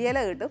ഒരു മല്ലിയില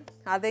കിട്ടും,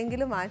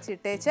 അതെങ്കിലും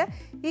വാങ്ങിച്ചിട്ടേച്ച്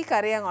ഈ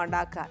കറി അങ്ങ്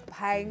ഉണ്ടാക്കുക.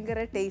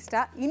 ഭയങ്കര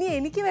ടേസ്റ്റാണ്. ഇനി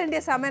എനിക്ക്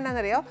വേണ്ടിയ സമയം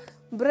എന്നാണെന്നറിയോ,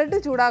 ബ്രെഡ്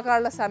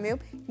ചൂടാക്കാനുള്ള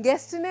സമയവും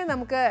ഗസ്റ്റിനെ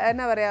നമുക്ക്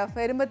എന്നാ പറയുക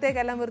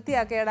വരുമ്പോഴത്തേക്കെല്ലാം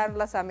വൃത്തിയാക്കി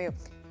ഇടാനുള്ള സമയവും.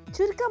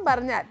 ചുരുക്കം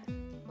പറഞ്ഞാൽ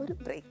ഒരു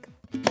break.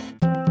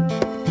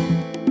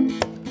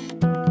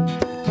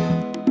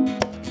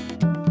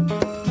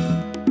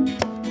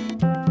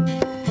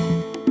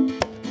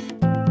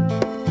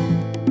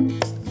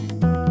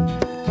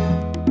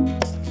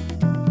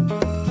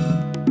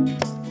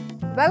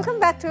 Welcome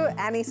back to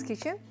Annie's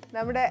kitchen.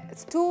 നമ്മുടെ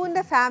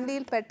സ്റ്റൂവിൻ്റെ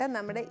ഫാമിലിയിൽപ്പെട്ട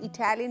നമ്മുടെ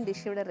ഇറ്റാലിയൻ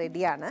ഡിഷ് ഇവിടെ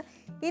റെഡിയാണ്.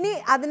 ഇനി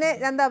അതിനെ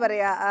എന്താ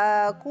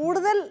പറയുക,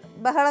 കൂടുതൽ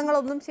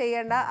ബഹളങ്ങളൊന്നും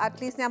ചെയ്യേണ്ട.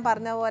 അറ്റ്ലീസ്റ്റ് ഞാൻ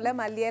പറഞ്ഞ പോലെ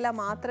മല്ലിയില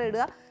മാത്രം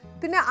ഇടുക.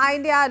 പിന്നെ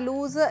അതിൻ്റെ ആ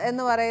ലൂസ്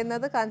എന്ന്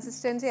പറയുന്നത്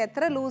കൺസിസ്റ്റൻസി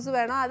എത്ര ലൂസ്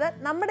വേണോ അത്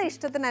നമ്മുടെ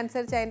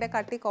ഇഷ്ടത്തിനനുസരിച്ച് അതിൻ്റെ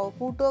കട്ടി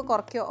കൂട്ടുകയോ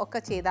കുറയ്ക്കുകയോ ഒക്കെ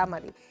ചെയ്താൽ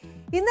മതി.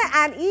 ഇന്ന്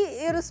ഈ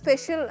ഒരു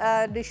സ്പെഷ്യൽ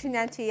ഡിഷ്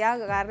ഞാൻ ചെയ്യാൻ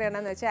കാരണം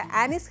എന്താണെന്ന് വെച്ചാൽ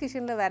ആനീസ്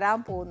കിച്ചണിൽ വരാൻ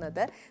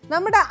പോകുന്നത്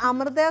നമ്മുടെ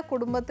അമൃത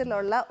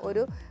കുടുംബത്തിലുള്ള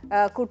ഒരു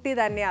കുട്ടി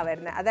തന്നെയാണ്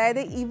വരുന്നത്.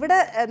 അതായത് ഇവിടെ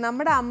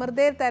നമ്മുടെ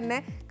അമൃതയിൽ തന്നെ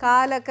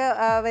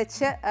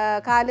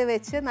കാല്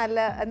വെച്ച്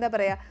നല്ല എന്താ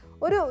പറയുക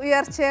ഒരു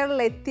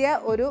ഉയർച്ചകളിലെത്തിയ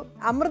ഒരു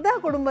അമൃത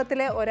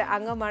കുടുംബത്തിലെ ഒരു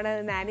അംഗമാണ്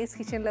ആനീസ്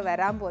കിച്ചണിൽ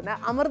വരാൻ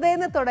പോകുന്നത്. അമൃതയിൽ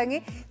നിന്ന് തുടങ്ങി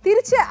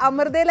തിരിച്ച്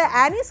അമൃതയിലെ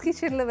ആനീസ്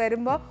കിച്ചണിൽ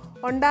വരുമ്പോൾ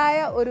ഉണ്ടായ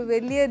ഒരു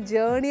വലിയ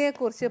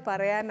ജേണിയെക്കുറിച്ച്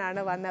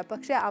പറയാനാണ് വന്നത്.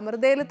 പക്ഷേ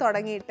അമൃതയിൽ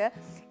തുടങ്ങിയിട്ട്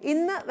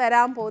ഇന്ന്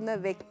വരാൻ പോകുന്ന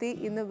വ്യക്തി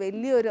ഇന്ന്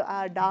വലിയൊരു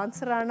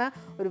ഡാൻസറാണ്,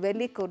 ഒരു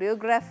വലിയ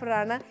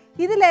കൊറിയോഗ്രാഫറാണ്.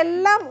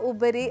 ഇതിലെല്ലാം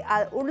ഉപരി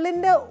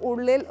ഉള്ളിൻ്റെ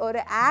ഉള്ളിൽ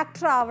ഒരു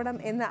ആക്ടർ ആവണം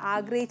എന്ന്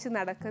ആഗ്രഹിച്ച്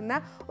നടക്കുന്ന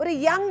ഒരു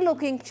young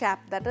looking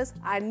chop, that is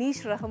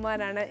Aneesh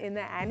റഹ്മാനാണ്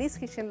ഇന്ന് ആനീസ്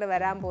കിച്ചണിൽ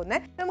വരാൻ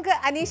പോകുന്നത്. നമുക്ക്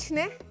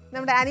അനീഷിനെ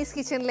നമ്മുടെ ആനീസ്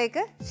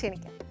കിച്ചണിലേക്ക്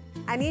ക്ഷണിക്കാം.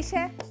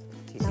 അനീഷേ,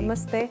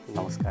 നമസ്തേ.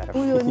 നമസ്കാരം.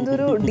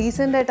 എന്തൊരു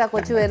ഡീസെന്റ് ആയിട്ടാ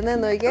കൊച്ചു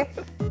വരുന്നതെന്ന് നോക്കിയേ.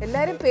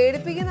 എല്ലാരും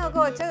പേടിപ്പിക്കുന്നൊക്കെ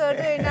ഒച്ച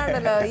കേട്ട്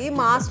കഴിഞ്ഞാണ്ടല്ലോ ഈ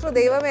മാസ്റ്റർ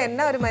ദൈവമേ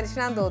എന്നാ ഒരു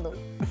മനുഷ്യനാന്ന് തോന്നും.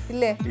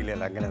 ഇല്ലേ?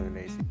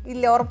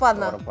 ഇല്ല,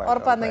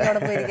 ഉറപ്പാന്നെങ്കിൽ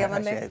അവിടെ പോയിരിക്കാം.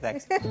 വന്നേ.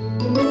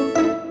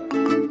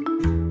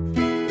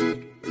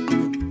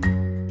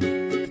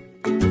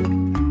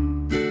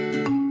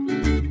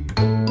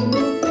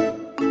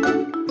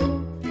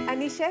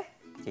 അനീഷേ,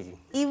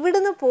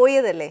 ഇവിടുന്ന്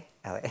പോയതല്ലേ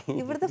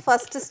ഇവിടുത്തെ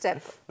ഫസ്റ്റ്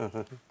സ്റ്റെപ്പ്,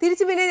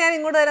 തിരിച്ചു പിന്നെ ഞാൻ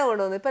ഇങ്ങോട്ട് തന്നെ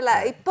കൊണ്ടുവന്നു.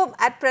 ഇപ്പം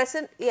അറ്റ്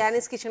പ്രസന്റ് ഈ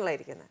ആനീസ്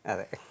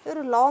കിച്ചണിലായിരിക്കുന്നത്.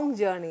 ഒരു ലോങ്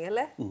ജേർണി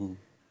അല്ലേ?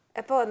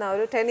 എപ്പോ വന്നാ?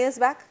 ഒരു 10 years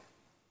ബാക്ക്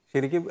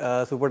ശരിക്കും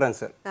സൂപ്പർ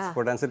ഡാൻസർ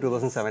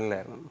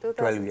 2007-ലായിരുന്നു.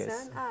 12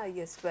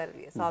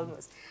 years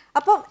almost.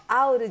 അപ്പം ആ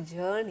ഒരു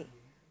ജേർണി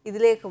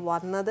ഇതിലേക്ക്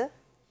വന്നത്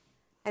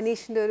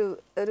അനീഷിന്റെ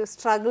ഒരു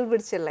സ്ട്രഗിൾ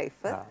പിടിച്ച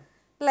ലൈഫ്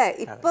അല്ലേ,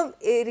 ഇപ്പം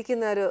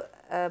ഇരിക്കുന്ന ഒരു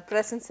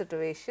പ്രസന്റ്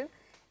സിറ്റുവേഷൻ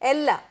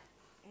എല്ലാം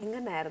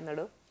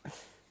എങ്ങനെയായിരുന്നോ?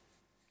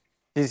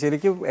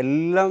 ശരിക്കും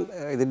എല്ലാം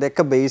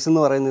ഇതിൻ്റെയൊക്കെ ബേസ് എന്ന്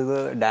പറയുന്നത്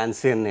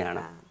ഡാൻസ്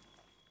തന്നെയാണ്.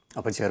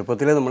 അപ്പോൾ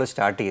ചെറുപ്പത്തിൽ നമ്മൾ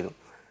സ്റ്റാർട്ട് ചെയ്തു.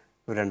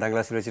 2ാം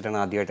ക്ലാസ്സിൽ വെച്ചിട്ടാണ്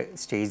ആദ്യമായിട്ട്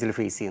സ്റ്റേജിൽ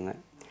ഫേസ് ചെയ്യുന്നത്.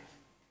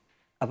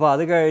 അപ്പോൾ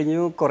അത്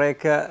കഴിഞ്ഞു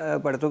കുറേയൊക്കെ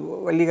പഠിത്തം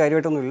വലിയ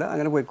കാര്യമായിട്ടൊന്നുമില്ല,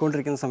 അങ്ങനെ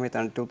പോയിക്കൊണ്ടിരിക്കുന്ന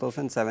സമയത്താണ്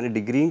 2007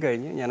 ഡിഗ്രിയും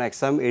കഴിഞ്ഞ് ഞാൻ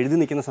എക്സാം എഴുതി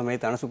നിൽക്കുന്ന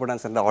സമയത്താണ് സൂപ്പർ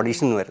ഡാൻസറിൻ്റെ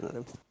ഓഡീഷൻ വരുന്നത്.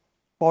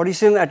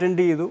 ഓഡീഷൻ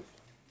അറ്റൻഡ് ചെയ്തു,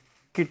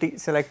 കിട്ടി,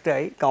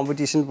 സെലക്റ്റായി,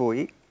 കോമ്പറ്റീഷൻ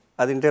പോയി,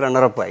 അതിൻ്റെ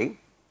റണ്ണറപ്പായി.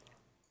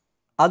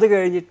 അത്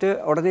കഴിഞ്ഞിട്ട്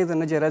ഉടനെ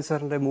തന്നെ ജയരാജ്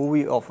സാറിൻ്റെ മൂവി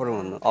ഓഫർ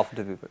വന്നു, ഓഫ് ദ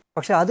പീപ്പിൾ.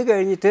 പക്ഷേ അത്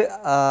കഴിഞ്ഞിട്ട്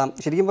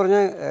ശരിക്കും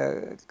പറഞ്ഞാൽ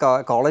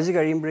കോളേജ്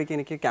കഴിയുമ്പോഴേക്കും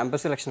എനിക്ക്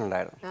ക്യാമ്പസ് സെലക്ഷൻ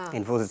ഉണ്ടായിരുന്നു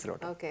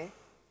ഇൻഫോസിസിലോട്ട്.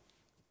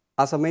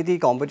 ആ സമയത്ത് ഈ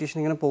കോമ്പറ്റീഷൻ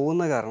ഇങ്ങനെ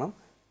പോകുന്ന കാരണം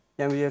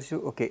ഞാൻ വിചാരിച്ചു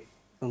ഓക്കെ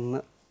ഒന്ന്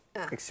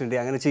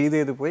എക്സ്റ്റെൻഡ് അങ്ങനെ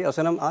ചെയ്ത് പോയി.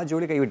 അവസാനം ആ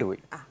ജോലി കൈവിട്ട്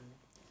പോയി.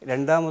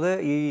 രണ്ടാമത്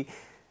ഈ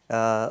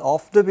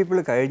ഓഫ് ദ പീപ്പിൾ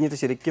കഴിഞ്ഞിട്ട്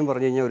ശരിക്കും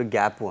പറഞ്ഞു കഴിഞ്ഞാൽ ഒരു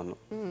ഗ്യാപ്പ് വന്നു.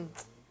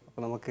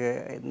 അപ്പോൾ നമുക്ക്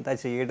എന്താ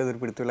ചെയ്യേണ്ടത് ഒരു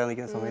പിടുത്തമില്ലാതെ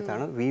നിൽക്കുന്ന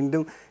സമയത്താണ്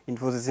വീണ്ടും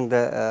ഇൻഫോസിസിൻ്റെ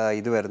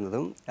ഇത്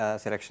വരുന്നതും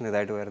സെലക്ഷൻ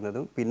ഇതായിട്ട്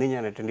വരുന്നതും. പിന്നെ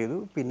ഞാൻ അറ്റൻഡ് ചെയ്തു,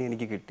 പിന്നെ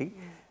എനിക്ക് കിട്ടി.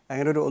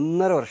 അങ്ങനെ ഒരു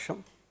 1.5 വർഷം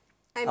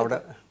അവിടെ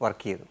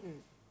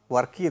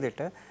വർക്ക്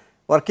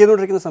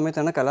ചെയ്തുകൊണ്ടിരിക്കുന്ന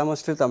സമയത്താണ്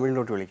കലാമാസ്റ്റർ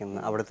തമിഴിലോട്ട്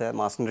വിളിക്കുന്നത്, അവിടുത്തെ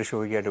മാസ്റ്ററിൻ്റെ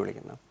ഷോയ്ക്കായിട്ട്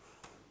വിളിക്കുന്നത്.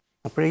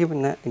 അപ്പോഴേക്കും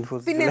പിന്നെ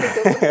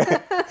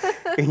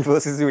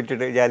ഇൻഫോസിസ്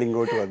വിട്ടിട്ട് ഞാൻ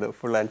ഇങ്ങോട്ട് വന്നു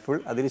ഫുൾ ആൻഡ് ഫുൾ.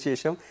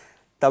 അതിനുശേഷം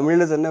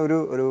തമിഴിൽ തന്നെ ഒരു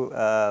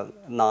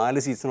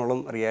 4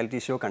 സീസണോളം റിയാലിറ്റി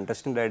ഷോ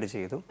കണ്ടസ്റ്റൻ്റായിട്ട്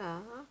ചെയ്തു,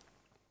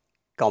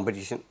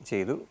 കോമ്പറ്റീഷൻ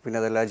ചെയ്തു, പിന്നെ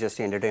അതെല്ലാം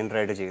ജസ്റ്റ്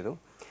എൻ്റർടൈനറായിട്ട് ചെയ്തു.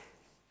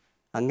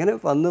 അങ്ങനെ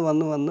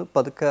വന്ന്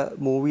പതുക്കെ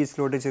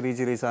മൂവീസിലോട്ട്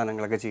ചെറിയ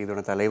സാധനങ്ങളൊക്കെ ചെയ്തു.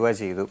 തലൈവ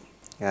ചെയ്തു,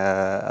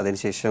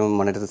 അതിനുശേഷം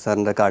മണിരത്ന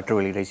സാറിൻ്റെ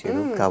കാട്ടുവെളിയിലെ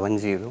ചെയ്തു, കവൻ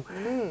ചെയ്തു.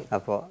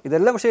 അപ്പോൾ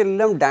ഇതെല്ലാം പക്ഷേ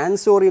എല്ലാം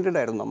ഡാൻസ് ഓറിയൻറ്റഡ്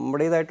ആയിരുന്നു.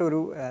 നമ്മുടേതായിട്ട് ഒരു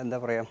എന്താ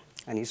പറയുക,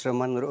 അനീഷ്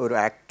റഹ്മാൻ ഒരു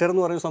ആക്ടർ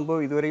എന്ന് പറയുന്ന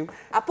സംഭവം ഇതുവരെയും.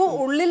 അപ്പോൾ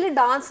ഉള്ളിൽ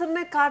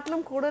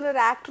ഡാൻസറിനെക്കാട്ടിലും കൂടുതൽ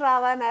ഒരു ആക്ടർ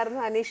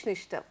ആവാനായിരുന്നു അനീഷിന്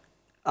ഇഷ്ടം?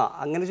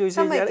 അങ്ങനെ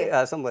ചോദിച്ചു കഴിഞ്ഞാൽ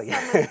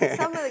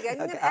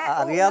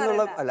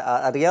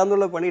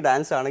അറിയാവുന്നുള്ള പണി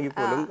ഡാൻസ് ആണെങ്കിൽ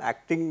പോലും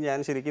ആക്ടിങ് ഞാൻ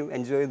ശരിക്കും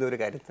എൻജോയ് ചെയ്ത ഒരു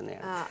കാര്യം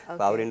തന്നെയാണ്.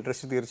 അപ്പോൾ ആ ഒരു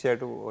ഇൻട്രസ്റ്റ്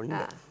തീർച്ചയായിട്ടും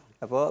ഉണ്ട്.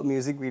 അപ്പോൾ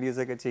മ്യൂസിക്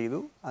വീഡിയോസൊക്കെ ചെയ്തു.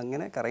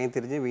 അങ്ങനെ കറങ്ങി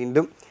തിരിഞ്ഞ്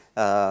വീണ്ടും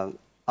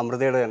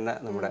അമൃതയുടെ തന്നെ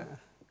നമ്മുടെ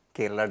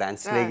കേരള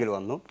ഡാൻസിലേക്ക്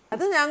വന്നു.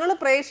 അത് ഞങ്ങൾ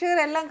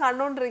പ്രേക്ഷകരെല്ലാം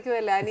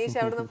കണ്ടുകൊണ്ടിരിക്കുമല്ലോ. അനീഷ്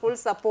അവിടുന്ന് ഫുൾ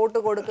സപ്പോർട്ട്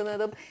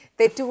കൊടുക്കുന്നതും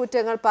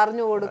തെറ്റുകുറ്റങ്ങൾ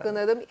പറഞ്ഞു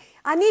കൊടുക്കുന്നതും.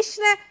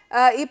 അനീഷിനെ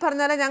ഈ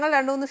പറഞ്ഞ പോലെ ഞങ്ങൾ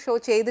 2-3 ഷോ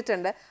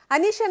ചെയ്തിട്ടുണ്ട്.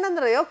 അനീഷ്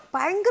എന്നറിയോ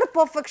ഭയങ്കര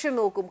പെർഫെക്ഷൻ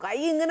നോക്കും. കൈ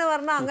ഇങ്ങനെ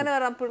പറഞ്ഞാൽ അങ്ങനെ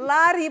പറഞ്ഞാൽ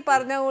പിള്ളേർ ഈ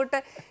പറഞ്ഞ കൂട്ട്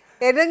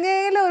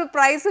ഏതെങ്കിലും ഒരു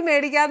പ്രൈസ്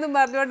മേടിക്കാമെന്നും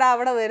പറഞ്ഞുകൊണ്ട്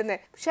അവിടെ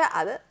വരുന്നത്. പക്ഷെ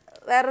അത്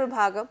വേറൊരു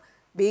ഭാഗം.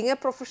 ബീങ് എ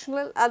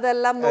പ്രൊഫഷണൽ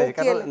അതെല്ലാം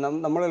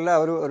നമ്മളെല്ലാം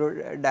ഒരു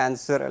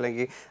ഡാൻസർ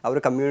അല്ലെങ്കിൽ ആ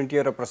ഒരു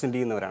കമ്മ്യൂണിറ്റിയെ റെപ്രസെൻറ്റ്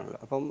ചെയ്യുന്നവരാണല്ലോ.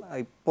 അപ്പം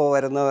ഇപ്പോൾ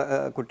വരുന്ന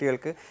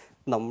കുട്ടികൾക്ക്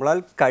നമ്മളാൽ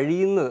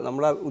കഴിയുന്നത്,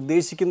 നമ്മൾ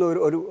ഉദ്ദേശിക്കുന്ന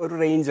ഒരു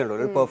റേഞ്ച് ഉണ്ട്,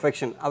 ഒരു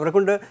പെർഫെക്ഷൻ അവർ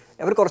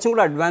കുറച്ചും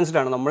കൂടെ അഡ്വാൻസ്ഡ്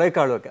ആണ്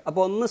നമ്മളെക്കാളും ഒക്കെ.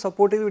 അപ്പോൾ ഒന്ന്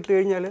സപ്പോർട്ട് ചെയ്ത് വിട്ട്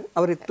കഴിഞ്ഞാൽ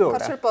അവർ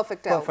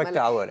പെർഫെക്റ്റ്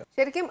ആവുമല്ലോ.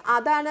 ശരിക്കും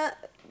അതാണ്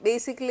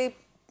ബേസിക്കലി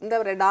എന്താ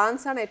പറയുക,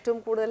 ഡാൻസാണ് ഏറ്റവും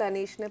കൂടുതൽ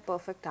അനീഷിനെ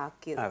പെർഫെക്റ്റ്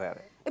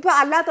ആക്കിയത്. ഇപ്പോൾ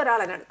അല്ലാത്ത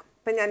ഒരാളെ എടുക്കും,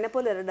 ഇപ്പം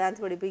എന്നെപ്പോലെ ഒരു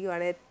ഡാൻസ്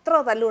പഠിപ്പിക്കുവാണെങ്കിൽ എത്ര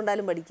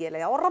തല്ലുകൊണ്ടാലും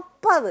പഠിക്കുകയല്ലേ,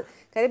 ഉറപ്പത്.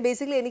 കാര്യം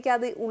ബേസിക്കലി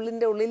എനിക്കത്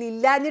ഉള്ളിൽ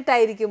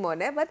ഇല്ലാഞ്ഞിട്ടായിരിക്കും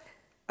മോനെ. ബട്ട്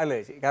അല്ലേ,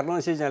 കാരണം എന്ന്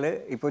വെച്ച് കഴിഞ്ഞാൽ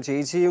ഇപ്പോൾ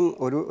ചേച്ചിയും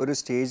ഒരു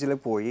സ്റ്റേജിൽ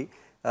പോയി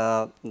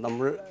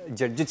നമ്മൾ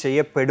ജഡ്ജ്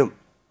ചെയ്യപ്പെടും.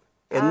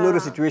 എന്നൊരു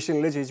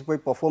സിറ്റുവേഷനിൽ ചേച്ചി പോയി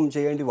പെർഫോം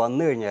ചെയ്യേണ്ടി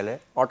വന്നു കഴിഞ്ഞാൽ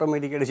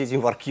ഓട്ടോമാറ്റിക്കായിട്ട് ചേച്ചി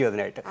വർക്ക് ചെയ്യും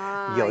അതിനായിട്ട്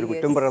ഈ ഒരു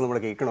കുറ്റം പറയാൻ നമ്മൾ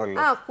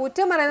കേൾക്കണമല്ലോ.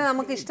 കുറ്റം പറയുന്നത്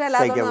നമുക്ക്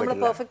ഇഷ്ടമല്ലാതെ നമ്മൾ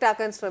പെർഫെക്റ്റ്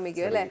ആക്കാൻ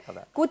ശ്രമിക്കും അല്ലേ.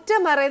 കുറ്റം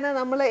പറയുന്നത്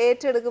നമ്മൾ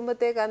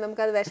ഏറ്റെടുക്കുമ്പോഴത്തേക്കാണ്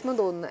നമുക്ക് അത് വിഷമം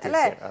തോന്നുന്നത്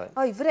അല്ലേ.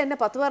 ഇവർ എന്നെ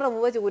 10 പേരുടെ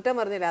മുമ്പ് വെച്ച് കുറ്റം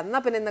പറഞ്ഞില്ല,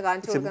 എന്നാ പിന്നെ ഇന്ന്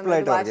കാണിച്ചു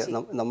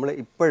കൊടുക്കാൻ. നമ്മൾ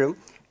ഇപ്പോഴും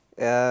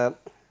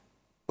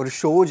ഒരു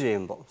ഷോ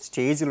ചെയ്യുമ്പോൾ,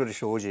 സ്റ്റേജിലൊരു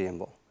ഷോ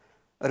ചെയ്യുമ്പോൾ,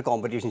 ഒരു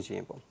കോമ്പറ്റീഷൻ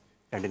ചെയ്യുമ്പോൾ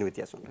രണ്ടിനും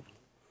വ്യത്യാസമുണ്ട്.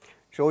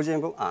 ഷോ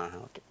ചെയ്യുമ്പോൾ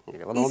ഓക്കെ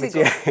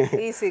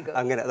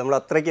അങ്ങനെ നമ്മൾ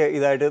അത്രയ്ക്ക്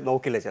ഇതായിട്ട്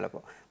നോക്കില്ല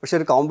ചിലപ്പോൾ. പക്ഷെ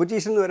ഒരു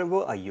കോമ്പറ്റീഷൻ എന്ന്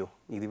വരുമ്പോൾ അയ്യോ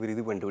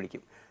ഇത്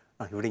കണ്ടുപിടിക്കും,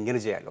 ഇവിടെ ഇങ്ങനെ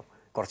ചെയ്യാമല്ലോ,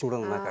 കുറച്ചും കൂടെ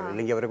നന്നാക്കാമല്ലോ,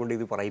 അല്ലെങ്കിൽ അവരെ കൊണ്ട്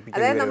ഇത് പറയിപ്പിക്കും.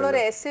 അതായത് നമ്മളൊരു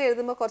എസ്സേ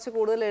എഴുതുമ്പോൾ കുറച്ച്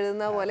കൂടുതൽ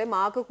എഴുതുന്ന പോലെ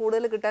മാർക്ക്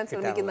കൂടുതൽ കിട്ടാൻ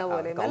ശ്രമിക്കുന്ന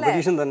പോലെ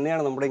കോമ്പറ്റീഷൻ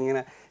തന്നെയാണ് നമ്മുടെ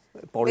ഇങ്ങനെ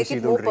പോളിഷ്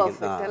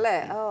ചെയ്തുകൊണ്ടിരിക്കുന്നത് അല്ലേ.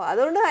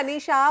 അതുകൊണ്ട്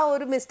അനീഷ് ആ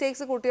ഒരു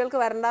മിസ്റ്റേക്സ് കുട്ടികൾക്ക്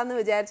വരണ്ടെന്ന്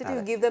വിചാരിച്ചിട്ട്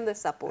you give them the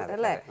support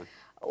അല്ലേ.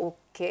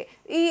 ഓക്കെ.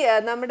 ഈ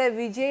നമ്മുടെ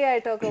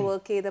വിജയായിട്ടൊക്കെ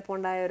വർക്ക് ചെയ്തപ്പോൾ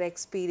ഉണ്ടായ ഒരു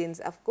എക്സ്പീരിയൻസ്,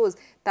 അഫ്കോഴ്സ്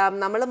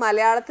നമ്മൾ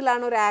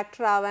മലയാളത്തിലാണ് ഒരു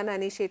ആക്ടർ ആവാൻ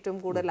അനീഷ് ഏറ്റവും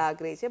കൂടുതൽ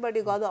ആഗ്രഹിച്ചത്, but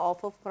you got the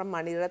offer from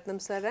Mani Ratnam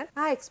sir.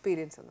 ആ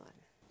എക്സ്പീരിയൻസ് എന്ന് പറഞ്ഞു.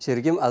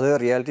 ശരിക്കും അത്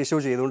റിയാലിറ്റി ഷോ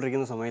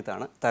ചെയ്തുകൊണ്ടിരിക്കുന്ന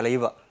സമയത്താണ്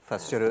തലൈവ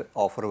ഫസ്റ്റ് ഒരു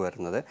ഓഫർ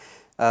വരുന്നത്.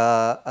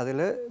 അതിൽ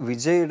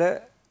വിജയുടെ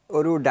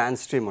ഒരു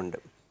ഡാൻസ് ടീമുണ്ട്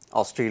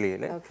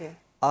ഓസ്ട്രേലിയയിൽ.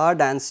 ആ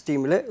ഡാൻസ്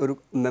ടീമിലെ ഒരു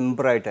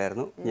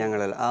മെമ്പറായിട്ടായിരുന്നു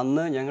ഞങ്ങളെല്ലാം.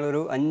 അന്ന്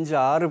ഞങ്ങളൊരു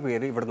 5-6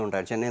 പേര് ഇവിടെ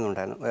നിന്നുണ്ടായിരുന്നു, ചെന്നൈയിൽ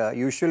നിന്നുണ്ടായിരുന്നു.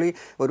 യൂഷ്വലി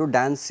ഒരു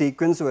ഡാൻസ്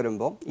സീക്വൻസ്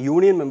വരുമ്പോൾ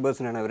യൂണിയൻ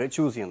മെമ്പേഴ്സിനാണ് അവരെ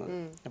ചൂസ് ചെയ്യുന്നത്.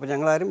 അപ്പോൾ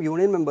ഞങ്ങളാരും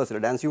യൂണിയൻ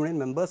മെമ്പേഴ്സില്ല, ഡാൻസ് യൂണിയൻ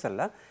മെമ്പേഴ്സ്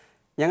അല്ല,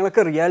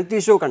 ഞങ്ങളൊക്കെ റിയാലിറ്റി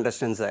ഷോ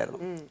കണ്ടസ്റ്റൻസ് ആയിരുന്നു.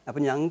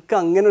 അപ്പോൾ ഞങ്ങൾക്ക്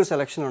അങ്ങനെ ഒരു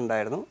സെലക്ഷൻ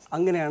ഉണ്ടായിരുന്നു.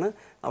 അങ്ങനെയാണ്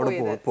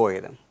അവിടെ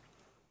പോയത്.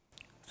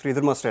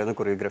 ശ്രീധർ മാസ്റ്റർ ആയിരുന്നു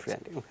കൊറിയോഗ്രാഫി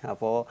ആൻഡ്.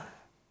 അപ്പോൾ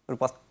ഒരു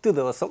 10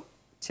 ദിവസം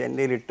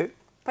ചെന്നൈയിലിട്ട്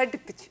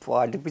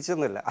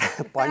പഠിപ്പിച്ചെന്നല്ല,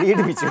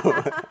 പണിയെടുപ്പിച്ചു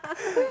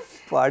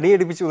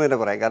എന്ന് തന്നെ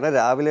പറയാം. കാരണം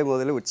രാവിലെ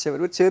മുതൽ ഉച്ച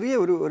വരെ ചെറിയ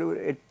ഒരു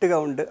 8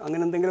 കൗണ്ട്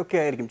അങ്ങനെ എന്തെങ്കിലുമൊക്കെ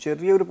ആയിരിക്കും,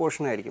 ചെറിയൊരു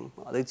പോർഷൻ ആയിരിക്കും.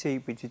 അത്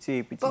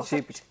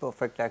ചെയ്യിപ്പിച്ച്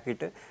പെർഫെക്റ്റ്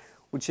ആക്കിയിട്ട്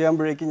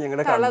ഉച്ചയാകുമ്പോഴേക്കും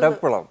ഞങ്ങളുടെ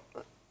കണ്ടപ്പളം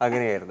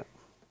അങ്ങനെയായിരുന്നു.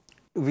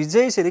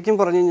 വിജയ് ശരിക്കും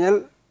പറഞ്ഞു കഴിഞ്ഞാൽ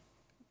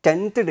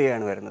 10th ഡേ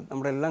ആണ് വരുന്നത്.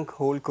 നമ്മുടെ എല്ലാം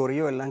ഹോൾ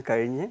കൊറിയോ എല്ലാം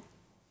കഴിഞ്ഞ്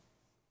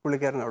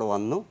പുള്ളിക്കാരൻ അവിടെ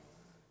വന്നു,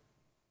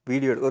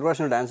 വീഡിയോ എടുത്തു. ഒരു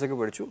പ്രാവശ്യം ഡാൻസൊക്കെ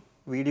പഠിച്ചു,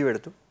 വീഡിയോ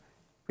എടുത്തു.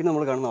 പിന്നെ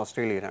നമ്മൾ കാണുന്ന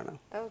ഓസ്ട്രേലിയയിലാണ്.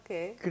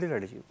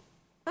 കിടിലടിച്ചു,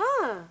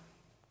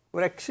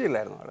 ഒരു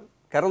രക്ഷയില്ലായിരുന്നു ആള്.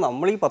 കാരണം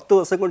നമ്മൾ ഈ 10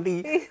 ദിവസം കൊണ്ട് ഈ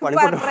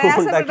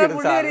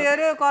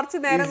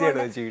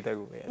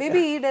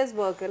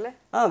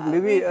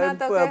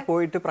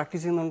പോയിട്ട്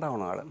പ്രാക്ടീസ്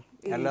ചെയ്യുന്നുണ്ടാവണം ആള്.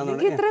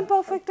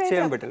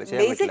 ചെയ്യാൻ പറ്റില്ല.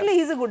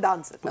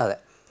 അതെ.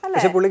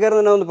 പക്ഷെ പുള്ളിക്കാരൻ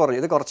തന്നെ ഒന്ന് പറഞ്ഞു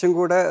ഇത് കുറച്ചും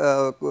കൂടെ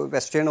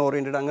വെസ്റ്റേൺ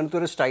ഓറിയന്റഡ് അങ്ങനത്തെ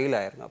ഒരു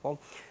സ്റ്റൈലായിരുന്നു. അപ്പം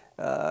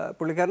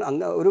പുള്ളിക്കാരൻ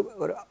ഒരു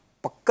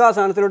പക്കാ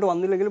സാധനത്തിലോട്ട്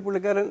വന്നില്ലെങ്കിൽ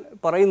പുള്ളിക്കാരൻ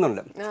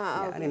പറയുന്നുണ്ട്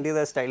ഞാൻ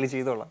എൻ്റേതായ സ്റ്റൈലിൽ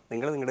ചെയ്തോളാം,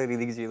 നിങ്ങൾ നിങ്ങളുടെ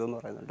രീതിക്ക് ചെയ്തോന്ന്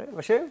പറയുന്നുണ്ട്.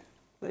 പക്ഷേ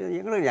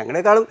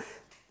ഞങ്ങളെക്കാളും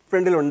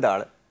ഫ്രണ്ടിലുണ്ട്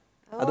ആള്.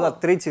 അതും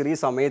അത്രയും ചെറിയ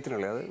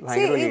സമയത്തിനുള്ളത്.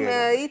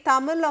 ഈ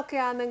തമിഴിലൊക്കെ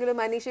ആണെങ്കിലും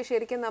മനീഷ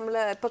ശരിക്കും നമ്മൾ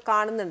ഇപ്പൊ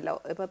കാണുന്നുണ്ടല്ലോ,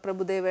 ഇപ്പൊ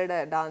പ്രഭുദേവയുടെ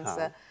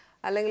ഡാൻസ്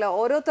അല്ലെങ്കിൽ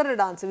ഓരോരുത്തരുടെ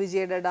ഡാൻസ്,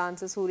 വിജയുടെ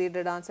ഡാൻസ്,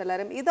 സൂര്യയുടെ ഡാൻസ്,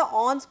 എല്ലാവരും ഇത്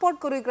ഓൺ സ്പോട്ട്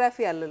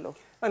കൊറിയോഗ്രാഫി അല്ലല്ലോ,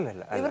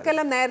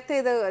 ഇവർക്കെല്ലാം നേരത്തെ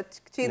ഇത്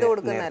ചെയ്തു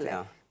കൊടുക്കുന്നതല്ലേ.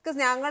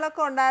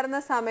 ഞങ്ങളൊക്കെ ഉണ്ടായിരുന്ന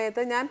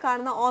സമയത്ത് ഞാൻ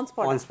കാണുന്ന ഓൺ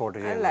സ്പോട്ട്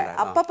അല്ലേ,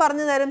 അപ്പൊ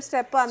പറഞ്ഞു തരും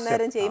സ്റ്റെപ്പ്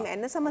അന്നേരം ചെയ്യും.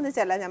 എന്നെ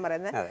സംബന്ധിച്ചല്ല ഞാൻ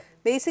പറയുന്നത്,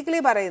 ബേസിക്കലി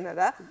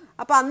പറയുന്നത്.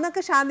 അപ്പൊ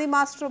അന്നൊക്കെ ശാന്തി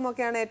മാസ്റ്ററും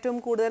ഒക്കെയാണ് ഏറ്റവും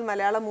കൂടുതൽ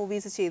മലയാളം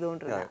മൂവീസ്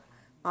ചെയ്തുകൊണ്ടിരുന്നത്.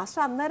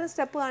 മാസ്റ്റർ അന്നേരം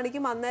സ്റ്റെപ്പ്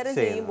കാണിക്കും, അന്നേരം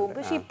ചെയ്യും പോകും.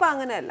 പക്ഷെ ഇപ്പൊ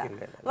അങ്ങനെയല്ല.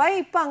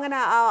 ഇപ്പൊ അങ്ങനെ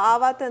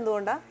ആവാത്ത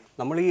എന്തുകൊണ്ടാ?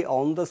 നമ്മൾ ഈ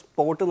ഓൺ ദ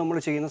സ്പോട്ട് നമ്മൾ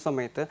ചെയ്യുന്ന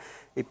സമയത്ത്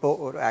ഇപ്പോൾ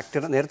ഒരു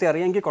ആക്ടർ നേരത്തെ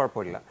അറിയാമെങ്കിൽ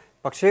കുഴപ്പമില്ല,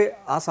 പക്ഷേ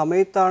ആ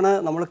സമയത്താണ്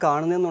നമ്മൾ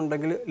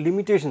കാണുന്നതെന്നുണ്ടെങ്കിൽ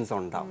ലിമിറ്റേഷൻസ്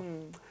ഉണ്ടാവും.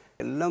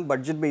 എല്ലാം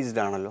ബഡ്ജറ്റ്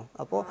ബേസ്ഡ് ആണല്ലോ.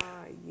 അപ്പോൾ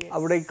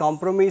അവിടെ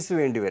കോംപ്രമൈസ്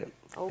വേണ്ടി വരും.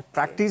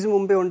 പ്രാക്ടീസ്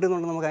മുമ്പേ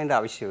ഉണ്ടെന്നുണ്ടെങ്കിൽ നമുക്ക് അതിൻ്റെ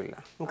ആവശ്യമില്ല,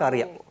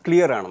 നമുക്കറിയാം,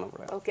 ക്ലിയർ ആണ് നമ്മൾ.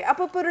 ഓക്കെ.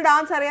 അപ്പോൾ ഇപ്പോൾ ഒരു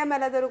ഡാൻസ് അറിയാൻ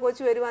മേലാത്ത ഒരു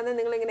കോച്ച് വരുവാണെങ്കിൽ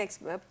നിങ്ങൾ ഇങ്ങനെ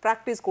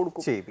പ്രാക്ടീസ്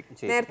കൊടുക്കും,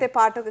 നേരത്തെ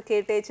പാട്ടൊക്കെ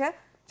കേട്ടേച്ച്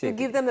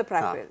give them the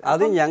practice.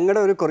 അത്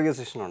ഞങ്ങളുടെ ഒരു കൊറിയോ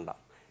സെഷൻ ഉണ്ടാവും.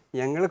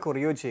 ഞങ്ങൾ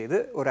കൊറിയോ ചെയ്ത്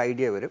ഒരു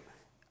ഐഡിയ വരും,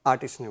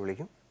 ആർട്ടിസ്റ്റിനെ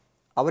വിളിക്കും,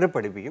 അവരെ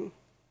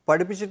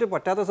പഠിപ്പിച്ചിട്ട്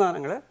പറ്റാത്ത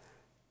സാധനങ്ങൾ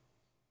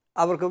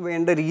അവർക്ക്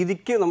വേണ്ട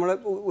രീതിക്ക് നമ്മൾ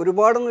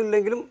ഒരുപാടൊന്നും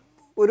ഇല്ലെങ്കിലും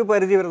ഒരു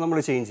പരിധി വരെ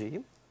നമ്മൾ ചേഞ്ച്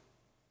ചെയ്യും,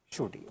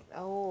 ഷൂട്ട് ചെയ്യും.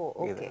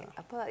 ഓക്കെ.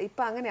 അപ്പോൾ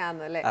ഇപ്പം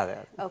അങ്ങനെയാണല്ലോ അല്ലേ?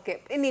 ഓക്കെ.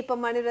 ഇനി ഇപ്പം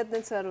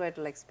മണിരത്നം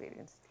സാറുമായിട്ടുള്ള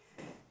എക്സ്പീരിയൻസ്.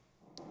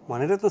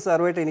 മണിരത്നം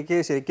സാറുമായിട്ട് എനിക്ക്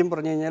ശരിക്കും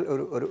പറഞ്ഞു കഴിഞ്ഞാൽ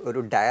ഒരു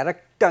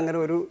ഡയറക്റ്റ് അങ്ങനെ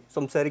ഒരു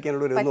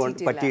സംസാരിക്കാനുള്ള ഒരു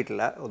ഒന്നും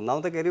പറ്റിയിട്ടില്ല.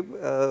 ഒന്നാമത്തെ കാര്യം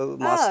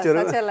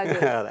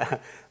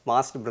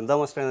മാസ്റ്റർ ബൃന്ദ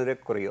മാസ്റ്റർ എന്നൊരു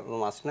കൊറിയോ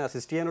മാസ്റ്ററിനെ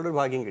അസിസ്റ്റ് ചെയ്യാനുള്ളൊരു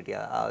ഭാഗ്യം കിട്ടിയ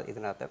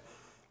ഇതിനകത്ത്.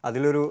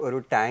 അതിലൊരു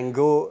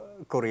ടാങ്കോ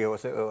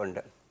കൊറിയോസ്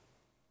ഉണ്ട്.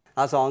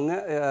 ആ സോങ്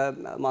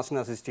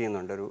മാസ്റ്ററിനെ അസിസ്റ്റ്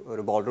ചെയ്യുന്നുണ്ട്.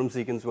 ഒരു ബോൾറൂം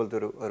സീക്വൻസ് പോലത്തെ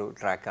ഒരു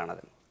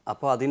ട്രാക്കാണത്.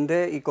 അപ്പോൾ അതിൻ്റെ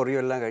ഈ കൊറിയോ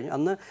എല്ലാം കഴിഞ്ഞ്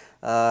അന്ന്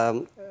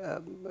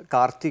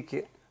കാർത്തിക്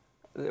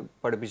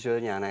പഠിപ്പിച്ചത്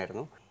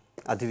ഞാനായിരുന്നു,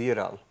 അതിഥി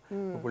ഒരാൾ.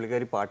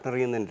 പുള്ളിക്കാരി പാർട്ട്ണർ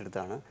ചെയ്യുന്ന എൻ്റെ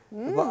അടുത്താണ്.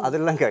 അപ്പോൾ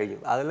അതെല്ലാം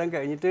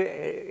കഴിഞ്ഞിട്ട്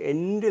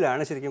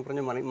എൻഡിലാണ് ശരിക്കും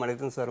പറഞ്ഞ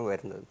മണിരത്നം സാറ്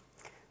വരുന്നത്.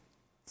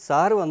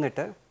 സാറ്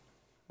വന്നിട്ട്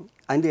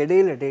അതിൻ്റെ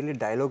ഇടയിൽ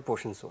ഡയലോഗ്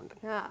പോർഷൻസും ഉണ്ട്.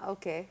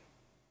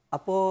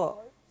 അപ്പോൾ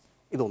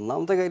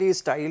ഇതൊന്നാമത്തെ കാര്യം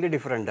സ്റ്റൈല്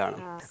ഡിഫറെൻ്റ് ആണ്.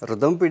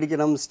 ഋതം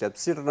പിടിക്കണം,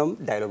 സ്റ്റെപ്സ് ഇടണം,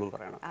 ഡയലോഗും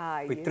പറയണം.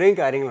 അപ്പോൾ ഇത്രയും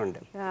കാര്യങ്ങളുണ്ട്.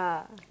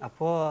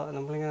 അപ്പോൾ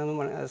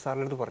നമ്മളിങ്ങനെ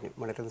സാറിൻ്റെ അടുത്ത് പറഞ്ഞു,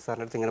 മണിരത്നം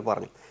സാറിൻ്റെ അടുത്ത് ഇങ്ങനെ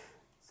പറഞ്ഞു,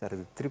 സാർ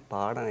ഇത് ഇത്തിരി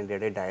പാടാണ് എൻ്റെ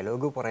ഇടയിൽ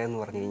ഡയലോഗ് പറയാമെന്ന്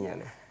പറഞ്ഞു കഴിഞ്ഞാൽ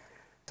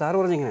sir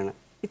പറഞ്ഞിങ്ങനെയാണ്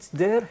it's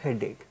there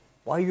head Ek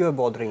why you are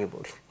bothering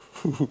about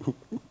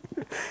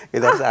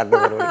ഇതാണ് സാറിൻ്റെ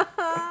മറുപടി.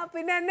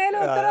 പിന്നെ എന്നേലും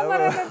ഉത്തരം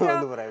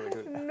പറയാൻ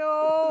പറ്റുമോ? No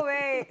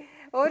way.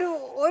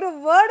 ഒരു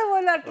വേർഡ്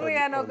പോലും അട്ടർ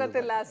ചെയ്യാൻ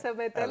ഒക്കത്തില്ല ആ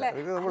സമയത്ത് അല്ലേ?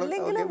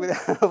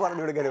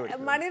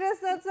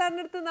 മണിരസ്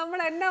സാറിന്റെ അടുത്ത് നമ്മൾ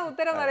എന്നാ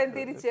ഉത്തരം പറയും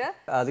തിരിച്ച്?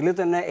 അതിൽ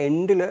തന്നെ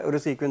എൻഡിൽ ഒരു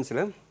സീക്വൻസിൽ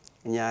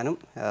ഞാനും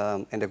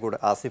എൻ്റെ കൂടെ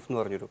ആസിഫ് എന്ന്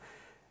പറഞ്ഞൊരു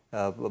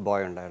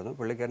ബോയ് ഉണ്ടായിരുന്നു.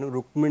 പുള്ളിക്കാരനും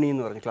രുക്മിണി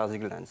എന്ന് പറഞ്ഞ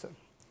ക്ലാസിക്കൽ ഡാൻസർ.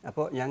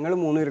 അപ്പോൾ ഞങ്ങൾ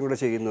മൂന്നുപേരും കൂടെ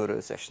ചെയ്യുന്ന ഒരു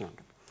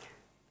സെഷനുണ്ട്.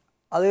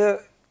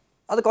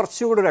 അത്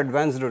കുറച്ചും കൂടെ ഒരു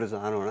അഡ്വാൻസ്ഡ് ഒരു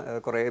സാധനമാണ്.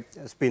 കുറേ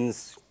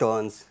സ്പിൻസ്,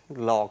 ടേൺസ്,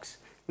 ലോക്സ്,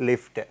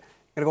 ലിഫ്റ്റ്,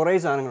 അങ്ങനെ കുറേ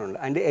സാധനങ്ങളുണ്ട്.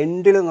 അതിൻ്റെ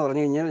എൻഡിൽ എന്ന്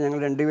പറഞ്ഞു കഴിഞ്ഞാൽ ഞങ്ങൾ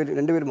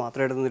രണ്ടുപേർ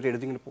മാത്രം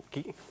എടുത്തിങ്ങനെ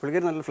പൊക്കി.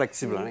 പുള്ളിക്കാർ നല്ല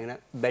ഫ്ലെക്സിബിളാണ്, ഇങ്ങനെ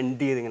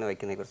ബെൻഡ് ചെയ്ത് ഇങ്ങനെ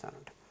വയ്ക്കുന്ന ഒരു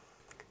സാധനമുണ്ട്.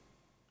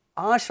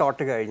 ആ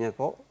ഷോട്ട്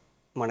കഴിഞ്ഞപ്പോൾ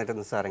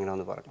മണിരത്നം സാർ ഇങ്ങനെ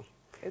വന്ന് പറഞ്ഞു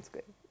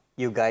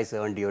you guys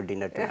earned your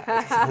dinner.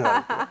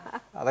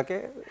 അതൊക്കെ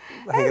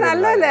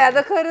നല്ലല്ലേ?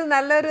 അതൊക്കെ ഒരു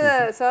നല്ലൊരു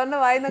സാറിന്റെ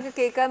വായിന്നൊക്കെ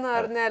കേൾക്കാന്ന്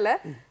പറഞ്ഞാല്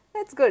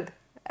ദാറ്റ്സ് ഗുഡ്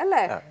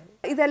അല്ലേ?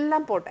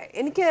 ഇതെല്ലാം പോട്ടെ,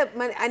 എനിക്ക്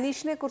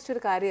അനീഷിനെ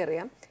കുറിച്ചൊരു കാര്യം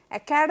അറിയാം.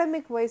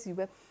 Academic vice you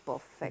are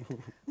perfect.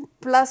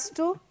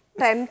 +2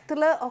 10th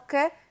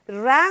ഒക്കെ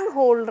റാങ്ക്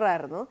ഹോൾഡർ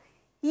ആയിരുന്നു.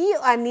 ഈ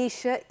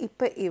അനീഷ്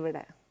ഇപ്പൊ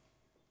ഇവിടെ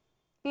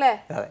അല്ലേ?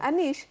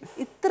 അനീഷ്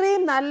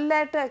ഇത്രയും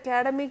നല്ലതായിട്ട്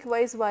അക്കാഡമിക്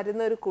വൈസ്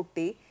വരുന്ന ഒരു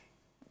കുട്ടി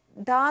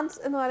ഡാൻസ്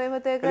എന്ന്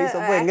പറയുമ്പോഴത്തേക്ക്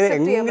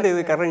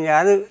കാരണം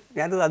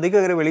ഞാനത് അധികം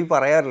അങ്ങനെ വെളിയിൽ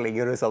പറയാറില്ല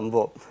ഇങ്ങനൊരു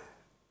സംഭവം.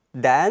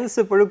 ഡാൻസ്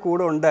എപ്പോഴും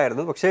കൂടെ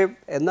ഉണ്ടായിരുന്നു. പക്ഷേ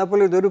എന്നാൽ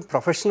പോലും ഇതൊരു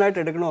പ്രൊഫഷനായിട്ട്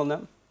എടുക്കണമെന്ന്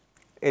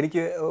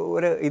എനിക്ക്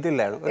ഒരു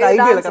ഇതില്ലായിരുന്നു, ഒരു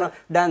ഐഡിയ ഇല്ല. കാരണം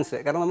ഡാൻസ്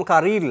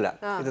നമുക്കറിയില്ല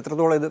ഇത്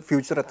എത്രത്തോളം ഇത്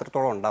ഫ്യൂച്ചർ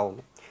എത്രത്തോളം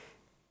ഉണ്ടാവുന്നു.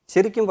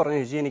 ശരിക്കും പറഞ്ഞു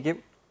ചേച്ചി എനിക്ക്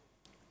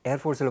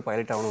എയർഫോഴ്സിൽ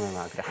പൈലറ്റ് ആവണമെന്നാണ്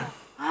ആഗ്രഹം.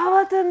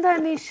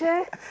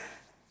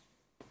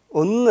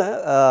 ഒന്ന്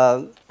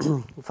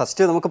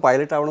ഫസ്റ്റ് നമുക്ക്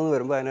പൈലറ്റ് ആവണമെന്ന്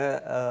വരുമ്പോൾ അതിന്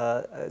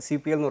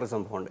CPL എന്ന് പറയുന്ന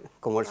സംഭവമുണ്ട്,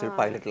 കൊമേഴ്ഷ്യൽ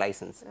പൈലറ്റ്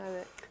ലൈസൻസ്.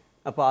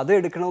 അപ്പോൾ അത്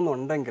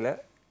എടുക്കണമെന്നുണ്ടെങ്കിൽ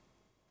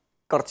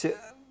കുറച്ച്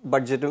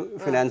ബഡ്ജറ്റും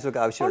ഫിനാൻസും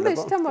ഒക്കെ ആവശ്യമുണ്ട്.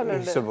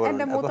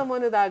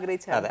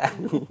 അതെ.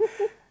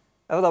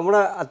 അപ്പോൾ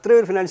നമ്മുടെ അത്രയും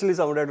ഒരു ഫിനാൻഷ്യലി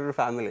സൗണ്ട് ആയിട്ടൊരു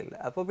ഫാമിലി ഇല്ല.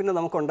 അപ്പോൾ പിന്നെ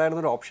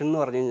നമുക്കുണ്ടായിരുന്നൊരു ഓപ്ഷൻ എന്ന്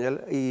പറഞ്ഞു കഴിഞ്ഞാൽ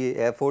ഈ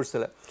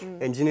എയർഫോഴ്സിൽ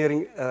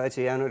എൻജിനീയറിങ്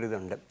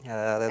ചെയ്യാനൊരിതുണ്ട്.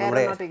 അതായത്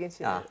നമ്മുടെ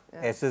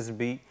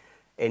SSB,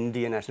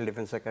 NDA, national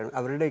defence academy,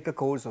 അവരുടെയൊക്കെ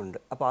കോഴ്സ് ഉണ്ട്.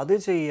 അപ്പോൾ അത്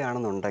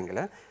ചെയ്യുകയാണെന്നുണ്ടെങ്കിൽ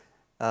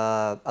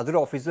അതൊരു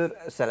ഓഫീസർ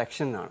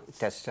സെലക്ഷനാണ്,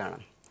 ടെസ്റ്റാണ്,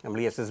 നമ്മൾ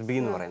ഈ SSB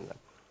എന്ന് പറയുന്നത്.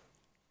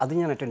 അത്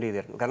ഞാൻ അറ്റൻഡ്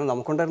ചെയ്തിരുന്നു. കാരണം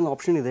നമുക്കുണ്ടായിരുന്ന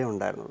ഓപ്ഷൻ ഇതേ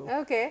ഉണ്ടായിരുന്നുള്ളൂ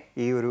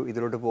ഈ ഒരു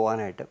ഇതിലോട്ട്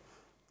പോകാനായിട്ട്.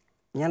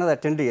 ഞാനത്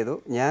അറ്റൻഡ് ചെയ്തു.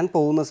 ഞാൻ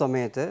പോകുന്ന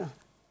സമയത്ത്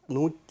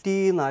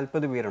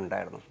 140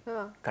 പേരുണ്ടായിരുന്നു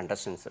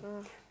കണ്ടസ്റ്റൻസ്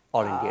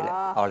ഓൾ ഇന്ത്യയിൽ.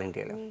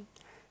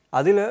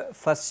 അതിൽ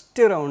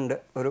ഫസ്റ്റ് റൗണ്ട്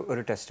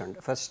ഒരു ടെസ്റ്റ് ഉണ്ട്.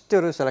 ഫസ്റ്റ്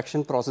ഒരു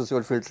സെലക്ഷൻ പ്രോസസ്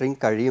ഒരു ഫിൽറ്ററിങ്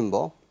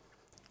കഴിയുമ്പോൾ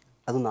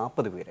അത്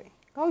 40 പേരായി.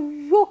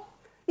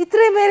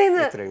 ഇത്രയും പേര്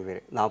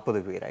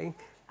 40 പേരായി.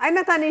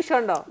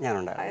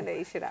 ഞാനുണ്ടായിരുന്നു.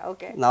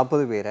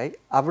 40 പേരായി.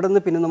 അവിടെ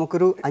നിന്ന് പിന്നെ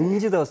നമുക്കൊരു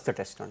 5 ദിവസത്തെ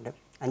ടെസ്റ്റ് ഉണ്ട്.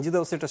 5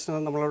 ദിവസത്തെ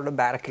ടെസ്റ്റ് നമ്മളവിടെ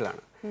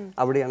ബാരക്കിലാണ്.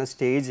 അവിടെയാണ്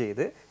സ്റ്റേ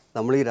ചെയ്ത്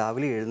നമ്മൾ ഈ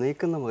രാവിലെ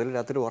എഴുന്നേൽക്കുന്ന മുതൽ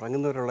രാത്രി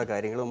ഉറങ്ങുന്നവരുള്ള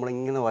കാര്യങ്ങൾ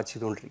നമ്മളിങ്ങനെ വാച്ച്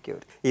ചെയ്തുകൊണ്ടിരിക്കുക.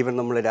 ഈവൻ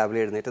നമ്മൾ രാവിലെ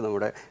എഴുന്നേറ്റ്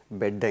നമ്മുടെ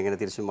ബെഡ് എങ്ങനെ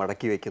തിരിച്ച്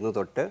മടക്കി വെക്കുന്നത്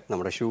തൊട്ട്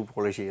നമ്മുടെ ഷൂ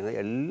പോളിഷ് ചെയ്യുന്നത്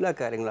എല്ലാ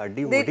കാര്യങ്ങളും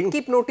അടിമുടി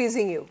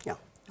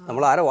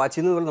നമ്മൾ ആരെ വാച്ച്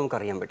ചെയ്യുന്നത് പോലും നമുക്ക്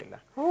അറിയാൻ പറ്റില്ല.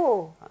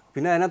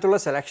 പിന്നെ അതിനകത്തുള്ള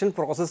സെലക്ഷൻ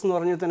പ്രോസസ്സ് എന്ന്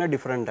പറഞ്ഞാൽ തന്നെ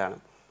ഡിഫറെൻ്റ് ആണ്.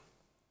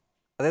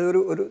 അതായത്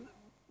ഒരു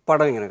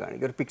പടം ഇങ്ങനെ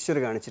കാണിക്കും, ഒരു പിക്ചർ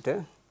കാണിച്ചിട്ട്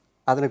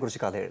അതിനെക്കുറിച്ച്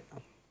കഥ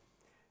എഴുതണം,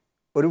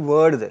 ഒരു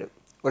വേർഡ് തരും,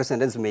 ഒരു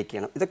സെൻറ്റൻസ് മേക്ക്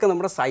ചെയ്യണം. ഇതൊക്കെ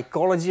നമ്മുടെ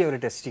സൈക്കോളജി അവർ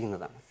ടെസ്റ്റ്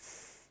ചെയ്യുന്നതാണ്.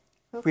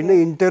 പിന്നെ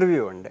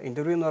ഇൻ്റർവ്യൂ ഉണ്ട്.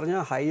 ഇൻ്റർവ്യൂ എന്ന്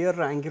പറഞ്ഞാൽ ഹയർ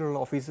റാങ്കിലുള്ള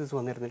ഓഫീസേഴ്സ്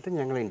വന്നിരുന്നിട്ട്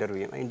ഞങ്ങൾ ഇൻ്റർവ്യൂ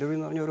ചെയ്യണം. ഇൻ്റർവ്യൂ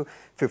എന്ന് പറഞ്ഞാൽ ഒരു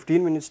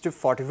 15 minutes to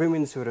 45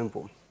 minutes വരെ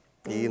പോകും.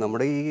 ഈ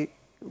നമ്മുടെ ഈ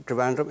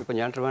ട്രിവാൻഡ്രം, ഇപ്പോൾ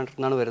ഞാൻ ട്രിവാൻഡ്രത്തിൽ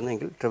നിന്നാണ്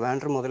വരുന്നതെങ്കിൽ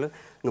ട്രിവാൻഡ്രം മുതൽ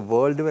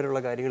വേൾഡ് വരെയുള്ള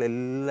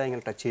കാര്യങ്ങളെല്ലാം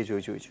ഇങ്ങനെ ടച്ച് ചെയ്ത്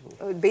ചോദിച്ചു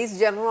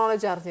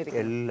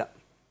എല്ലാം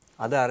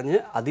അതറിഞ്ഞ്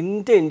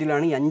അതിൻ്റെ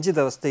എൻഡിലാണ് ഈ 5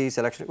 ദിവസത്തെ ഈ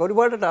സെലക്ഷൻ.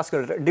 ഒരുപാട്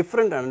ടാസ്കുകൾ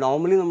ഡിഫറെൻ്റ് ആണ്.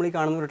 നോർമലി നമ്മൾ ഈ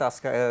കാണുന്ന ഒരു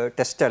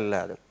ടെസ്റ്റ് അല്ല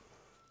അത്.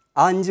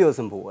 ആ 5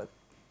 ദിവസം പോകുക.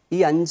 ഈ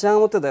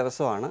 5ാമത്തെ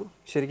ദിവസമാണ്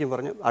ശരിക്കും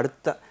പറഞ്ഞു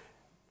അടുത്ത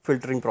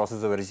ഫിൽറ്ററിങ്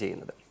പ്രോസസ്സ് അവർ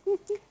ചെയ്യുന്നത്.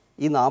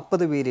 ഈ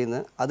 40 പേരിൽ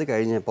നിന്ന് അത്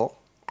കഴിഞ്ഞപ്പോൾ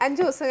 5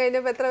 ദിവസം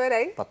കഴിഞ്ഞപ്പോൾ എത്ര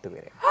പേരായി? 10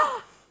 പേരായി.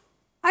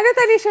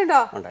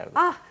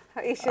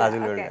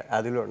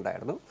 അതിലും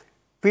ഉണ്ടായിരുന്നു.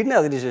 പിന്നെ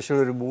അതിനുശേഷം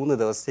ഒരു 3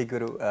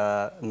 ദിവസത്തേക്കൊരു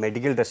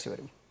മെഡിക്കൽ ടെസ്റ്റ്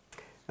വരും.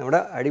 നമ്മുടെ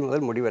അടി മുതൽ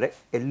മുടി വരെ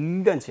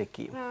എല്ലാം ചെക്ക്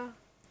ചെയ്യും.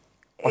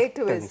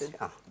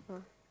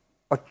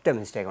 ഒറ്റ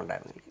മിസ്റ്റേക്ക്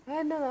ഉണ്ടായിരുന്നു എനിക്ക്.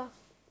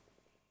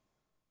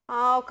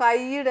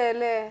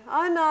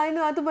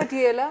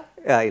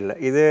 ഇല്ല,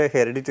 ഇത്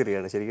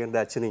ഹെറിഡിറ്ററിയാണ്. ശരിക്കും എൻ്റെ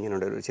അച്ഛൻ ഇങ്ങനെ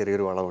ഉണ്ട്, ഒരു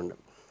ചെറിയൊരു വളവുണ്ട്.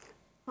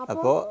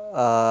 അപ്പോൾ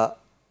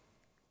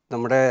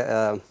നമ്മുടെ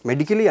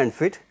medically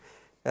unfit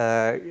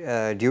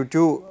due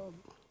to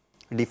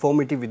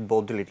deformity with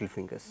both the little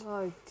fingers.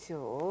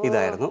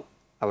 ഇതായിരുന്നു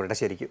അവരുടെ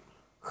ശരിക്കും.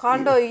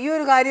 കണ്ടോ, ഈ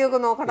ഒരു കാര്യമൊക്കെ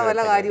നോക്കണ്ട,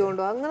 വല്ല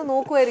കാര്യമുണ്ടോ? അങ്ങനെ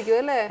നോക്കുമായിരിക്കും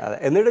അല്ലേ? അതെ.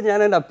 എന്നിട്ട് ഞാൻ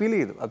അതിൻ്റെ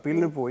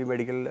അപ്പീലിന് പോയി,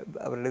 മെഡിക്കലിൽ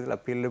അവരുടെ ഇതിൽ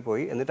അപ്പീലിന്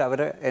പോയി. എന്നിട്ട്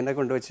അവരെ എന്നെ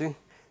കൊണ്ടുവച്ച്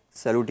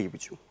സല്യൂട്ട്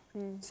ചെയ്യിപ്പിച്ചു.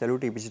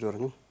 സല്യൂട്ട് ചെയ്യിപ്പിച്ചിട്ട്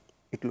പറഞ്ഞു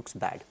ഇറ്റ് ലുക്സ്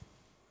ബാഡ്.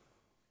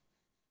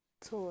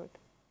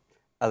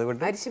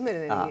 അതുകൊണ്ട് അരിശം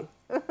വരുന്നു എനിക്ക്.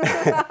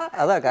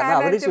 അതാ കാരണം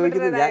അവർ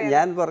ചോദിക്കുന്നത്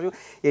ഞാൻ പറഞ്ഞു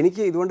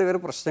എനിക്ക് ഇതുകൊണ്ട് വേറെ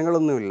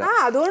പ്രശ്നങ്ങളൊന്നുമില്ല,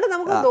 അതുകൊണ്ട്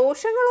നമുക്ക്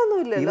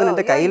ദോഷങ്ങളൊന്നുമില്ല. ഈവൻ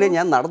എൻ്റെ കയ്യിൽ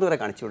ഞാൻ നടന്നു വരെ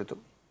കാണിച്ചു കൊടുത്തു.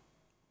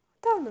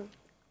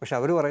 പക്ഷെ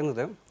അവർ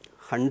പറയുന്നത്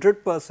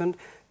 100%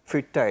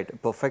 ഫിറ്റായിട്ട്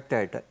പെർഫെക്റ്റ്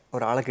ആയിട്ട്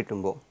ഒരാളെ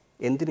കിട്ടുമ്പോൾ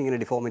എന്തിനിങ്ങനെ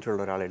ഡിഫോമിറ്റി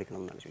ഉള്ള ഒരാളെ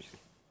എടുക്കണം എന്നാണ് ചോദിച്ചത്.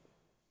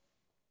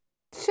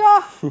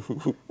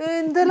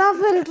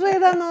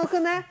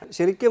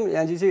 ശരിക്കും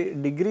ഞാൻ ചോദിച്ചു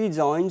ഡിഗ്രി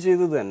ജോയിൻ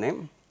ചെയ്തത് തന്നെ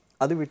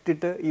അത്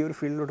വിട്ടിട്ട് ഈ ഒരു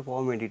ഫീൽഡിലോട്ട്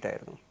പോകാൻ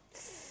വേണ്ടിയിട്ടായിരുന്നു.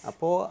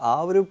 അപ്പോൾ ആ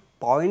ഒരു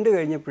പോയിന്റ്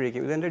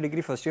കഴിഞ്ഞപ്പോഴേക്കും, ഇതെൻ്റെ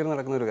ഡിഗ്രി ഫസ്റ്റ് ഇയർ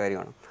നടക്കുന്ന ഒരു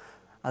കാര്യമാണ്,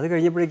 അത്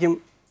കഴിഞ്ഞപ്പോഴേക്കും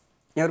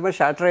ഞാൻ ഒരുപാട്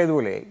ഷാറ്റർ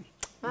ആയതുപോലെയായി.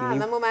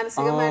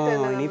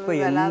 ഇനിയിപ്പോൾ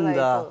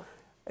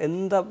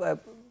എന്താ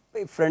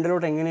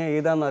ഫ്രണ്ടിലോട്ട് എങ്ങനെ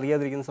എഴുതാമെന്ന്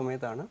അറിയാതിരിക്കുന്ന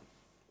സമയത്താണ്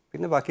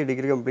പിന്നെ ബാക്കി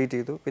ഡിഗ്രി കംപ്ലീറ്റ്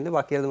ചെയ്തു. പിന്നെ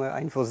ബാക്കിയായിരുന്നു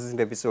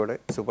ഇൻഫോസിസിൻ്റെ എപ്പിസോഡ്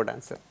സൂപ്പർ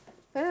ഡാൻസർ.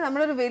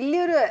 നമ്മളൊരു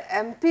വലിയൊരു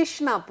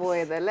അംബിഷനാ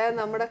പോയത് അല്ലേ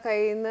നമ്മുടെ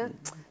കയ്യിൽ നിന്ന്.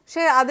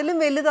 പക്ഷെ അതിലും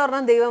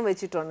വലുതൊരെണ്ണം ദൈവം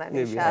വെച്ചിട്ടുണ്ട്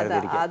അനീഷ്.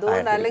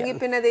 അതുകൊണ്ട് അല്ലെങ്കിൽ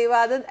പിന്നെ ദൈവം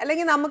അത്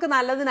അല്ലെങ്കിൽ നമുക്ക്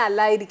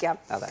നല്ലതിനല്ലായിരിക്കാം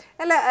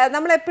അല്ല,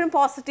 നമ്മളെപ്പോഴും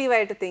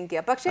പോസിറ്റീവായിട്ട് തിങ്ക്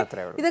ചെയ്യുക. പക്ഷെ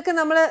ഇതൊക്കെ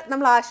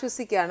നമ്മൾ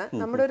ആശ്വസിക്കുകയാണ്.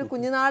 നമ്മുടെ ഒരു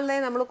കുഞ്ഞുനാളിനെ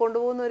നമ്മൾ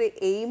കൊണ്ടുപോകുന്ന ഒരു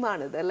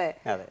എയിമാണ് ഇത് അല്ലേ.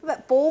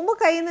 പോകുമ്പോൾ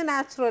കയ്യിൽ നിന്ന്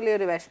നാച്ചുറലി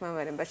ഒരു വിഷമം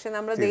വരും. പക്ഷെ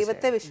നമ്മൾ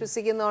ദൈവത്തെ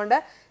വിശ്വസിക്കുന്നതുകൊണ്ട്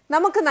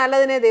നമുക്ക്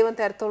നല്ലതിനെ ദൈവം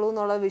തരത്തുള്ളൂ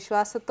എന്നുള്ള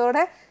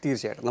വിശ്വാസത്തോടെ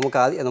തീർച്ചയായിട്ടും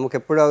നമുക്ക്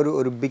എപ്പോഴും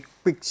ഒരു ബിഗ്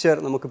പിക്ചർ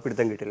നമുക്ക്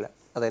പിടുത്തം കിട്ടില്ല,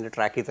 അതതിന്റെ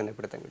ട്രാക്കിൽ തന്നെ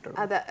പിടുത്തം കിട്ടും.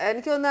 അതെ,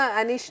 എനിക്ക് തോന്നുന്നു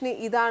അനീഷിന്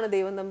ഇതാണ്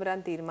ദൈവം തമ്പുരാൻ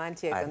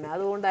തീരുമാനിച്ചേക്കുന്നത്,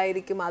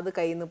 അതുകൊണ്ടായിരിക്കും അത്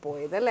കയ്യിൽ നിന്ന്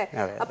പോയത് അല്ലേ.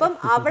 അപ്പം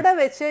അവിടെ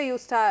വെച്ച് U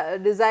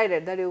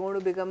decided that you want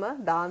to become A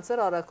dancer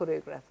or A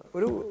choreographer.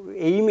 ഒരു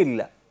എയിം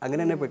ഇല്ല,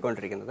 അങ്ങനെ തന്നെ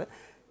പോയിക്കൊണ്ടിരിക്കുന്നത്.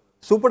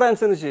 സൂപ്പർ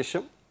ഡാൻസിന്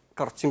ശേഷം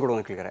കുറച്ചും കൂടെ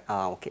ഒന്ന് ക്ലിയർ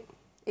ഓക്കെ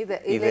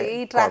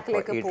ഈ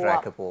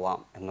ട്രാക്ക് പോവാം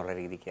എന്നുള്ള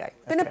രീതിക്കായി.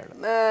 പിന്നെ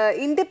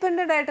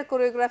ഇൻഡിപെൻഡന്റ് ആയിട്ട്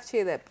കൊറിയോഗ്രാഫ്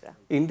ചെയ്ത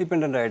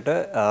ഇൻഡിപെൻഡന്റ് ആയിട്ട്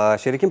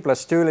ശരിക്കും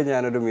 +2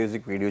 ഞാനൊരു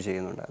മ്യൂസിക് വീഡിയോ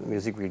ചെയ്യുന്നുണ്ടായിരുന്നു.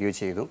 മ്യൂസിക് വീഡിയോ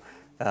ചെയ്തു,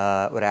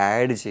 ഒരു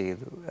ആഡ്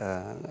ചെയ്തു,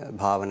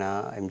 ഭാവന,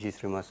 MG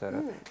ശ്രീനിവാസ് സാർ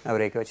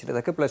അവരെയൊക്കെ വെച്ചിട്ട്.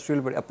 അതൊക്കെ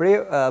 +2 അപ്പോഴേ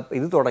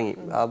ഇത് തുടങ്ങി.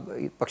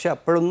 പക്ഷെ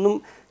അപ്പോഴൊന്നും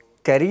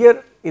കരിയർ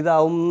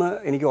ഇതാവുമെന്ന്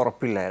എനിക്ക്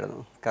ഉറപ്പില്ലായിരുന്നു.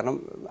 കാരണം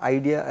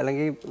ഐഡിയ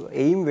അല്ലെങ്കിൽ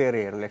എയിം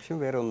വേറെയായിരുന്നു, ലക്ഷ്യം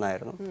വേറെ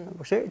ഒന്നായിരുന്നു.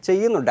 പക്ഷെ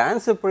ചെയ്യുന്നു,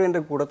 ഡാൻസ് എപ്പോഴും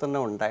എൻ്റെ കൂടെ തന്നെ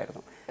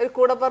ഉണ്ടായിരുന്നു, ഒരു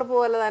കൂടപ്പുറപ്പ്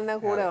പോലെ തന്നെ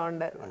കൂടെ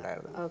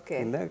ഉണ്ടായിരുന്നു.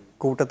 പിന്നെ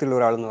കൂട്ടത്തിൽ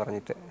ഒരാളെന്ന്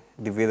പറഞ്ഞിട്ട്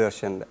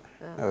ദിവ്യദർശൻ്റെ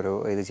ഒരു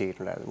ഇത്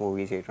ചെയ്തിട്ടുണ്ടായിരുന്നു,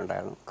 മൂവി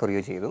ചെയ്തിട്ടുണ്ടായിരുന്നു,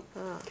 കൊറിയോ ചെയ്തു.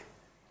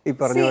 ഈ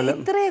പറഞ്ഞ പോലെ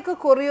ഇത്രയൊക്കെ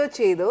കൊറിയോ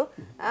ചെയ്തു.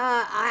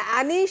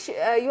 Aneesh,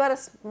 you are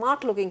A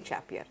smart looking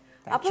ചാപ്പിയർ.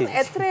 അപ്പം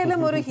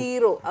എത്രയെല്ലാം ഒരു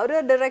ഹീറോ, ഒരു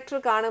ഡയറക്ടർ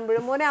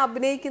കാണുമ്പോഴും മോനെ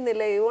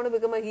അഭിനയിക്കുന്നില്ല, you want to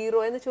become A hero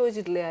എന്ന്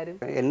ചോദിച്ചിട്ടില്ലേ ആരും?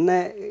 എന്നെ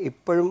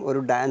ഇപ്പോഴും ഒരു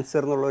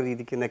ഡാൻസർ എന്നുള്ള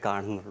രീതിക്ക് എന്നെ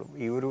കാണുന്നുള്ളൂ.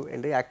 ഈ ഒരു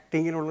എൻ്റെ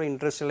ആക്ടിങ്ങിനുള്ള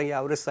ഇൻട്രസ്റ്റ് അല്ലെങ്കിൽ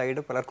ആ ഒരു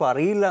സൈഡ് പലർക്കും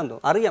അറിയില്ല എന്ന്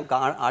തോന്നുന്നു. അറിയാം,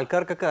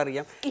 ആൾക്കാർക്കൊക്കെ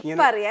അറിയാം.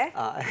 ഇപ്പം അറിയാം.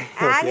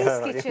 ആനീസ്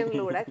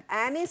കിച്ചണിലൂടെ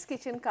ആനീസ്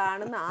കിച്ചൺ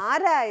കാണുന്ന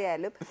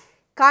ആരായാലും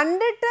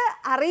കണ്ടിട്ട്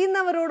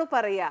അറിയുന്നവരോട്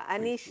പറയാ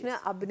അനീഷിന്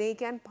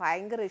അഭിനയിക്കാൻ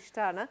ഭയങ്കര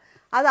ഇഷ്ടമാണ്.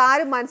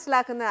 അതാരും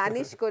മനസ്സിലാക്കുന്നത്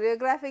അനീഷ്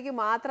കൊറിയോഗ്രാഫിക്ക്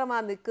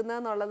മാത്രമാണ്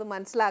നിൽക്കുന്നതെന്നുള്ളത്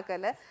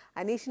മനസ്സിലാക്കല്.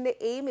 അനീഷിന്റെ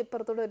എയിം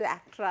ഇപ്പുറത്തോടെ ഒരു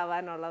ആക്ടർ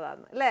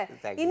ആവാനുള്ളതാണ് അല്ലേ.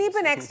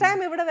 ഇനിയിപ്പോ നെക്സ്റ്റ് ടൈം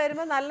ഇവിടെ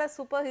വരുമ്പോൾ നല്ല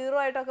സൂപ്പർ ഹീറോ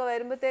ആയിട്ടൊക്കെ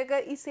വരുമ്പോഴത്തേക്ക്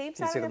ഈ സെയിം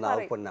സാധനം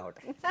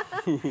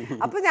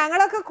അപ്പൊ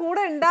ഞങ്ങളൊക്കെ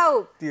കൂടെ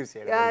ഉണ്ടാവും.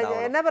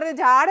 എന്നാ പറയുക,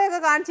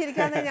 ജാടയൊക്കെ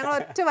കാണിച്ചിരിക്കാന്ന് ഞങ്ങൾ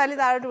ഒറ്റ വലിയ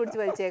താഴോട്ട് പിടിച്ച്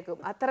വലിച്ചേക്കും,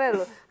 അത്രേ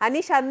ഉള്ളൂ.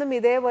 അനീഷ് അന്നും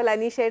ഇതേപോലെ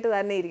അനീഷായിട്ട്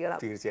തന്നെ ഇരിക്കണം.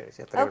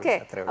 ഓക്കെ,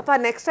 അപ്പൊ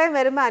നെക്സ്റ്റ് ടൈം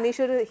വരുമ്പോ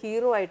അനീഷ് ഒരു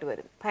ഹീറോ ആയിട്ട്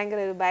വരും.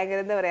 ഭയങ്കര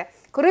എന്താ പറയാ,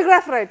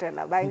 കൊറിയോഗ്രാഫർ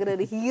ആയിട്ടല്ല, ഭയങ്കര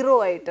ഒരു ഹീറോ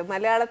ആയിട്ട്.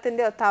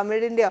 മലയാളത്തിന്റെയോ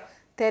തമിഴിന്റെയോ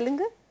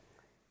തെലുങ്ക്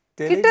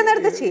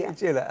കിട്ടുന്നിടത്ത് ചെയ്യാം.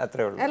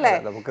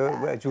 നമുക്ക്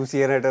ചൂസ്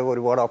ചെയ്യാനായിട്ട്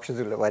ഒരുപാട്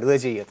ഓപ്ഷൻസ് ഇല്ല, വെറുതെ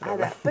ചെയ്യാം.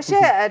 പക്ഷെ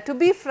ടു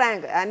ബി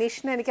ഫ്രാങ്ക്,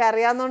 അനീഷിനെ എനിക്ക്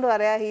അറിയാവുന്നതുകൊണ്ട്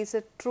പറയാം, ഹീസ്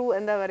എ ട്രൂ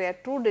എന്താ പറയാ,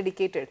 ട്രൂ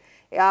ഡെഡിക്കേറ്റഡ്.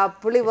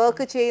 പുള്ളി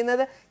വർക്ക്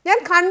ചെയ്യുന്നത് ഞാൻ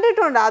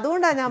കണ്ടിട്ടുണ്ട്,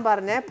 അതുകൊണ്ടാണ് ഞാൻ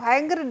പറഞ്ഞത്.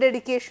 ഭയങ്കര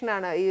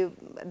ഡെഡിക്കേഷനാണ്. ഈ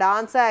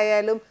ഡാൻസ്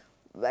ആയാലും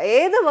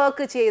ഏത്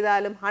വർക്ക്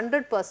ചെയ്താലും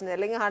 100%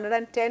 അല്ലെങ്കിൽ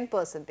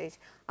 110%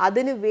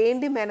 അതിന്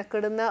വേണ്ടി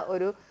മെനക്കെടുന്ന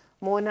ഒരു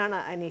മോനാണ്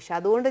അനീഷ്.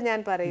 അതുകൊണ്ട് ഞാൻ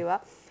പറയുക.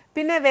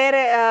 പിന്നെ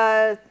വേറെ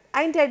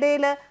അതിൻ്റെ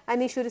ഇടയിൽ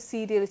അനീഷ് ഒരു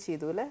സീരിയൽ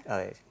ചെയ്തു അല്ലേ,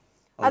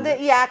 അത്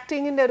ഈ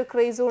ആക്ടിങ്ങിന്റെ ഒരു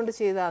ക്രേസ് കൊണ്ട്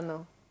ചെയ്താന്നോ?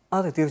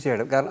 അതെ,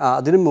 തീർച്ചയായിട്ടും. കാരണം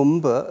അതിനു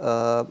മുമ്പ്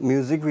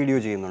മ്യൂസിക് വീഡിയോ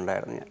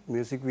ചെയ്യുന്നുണ്ടായിരുന്നു ഞാൻ.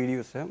 മ്യൂസിക്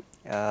വീഡിയോസ്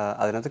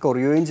അതിനകത്ത്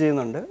കൊറിയോയും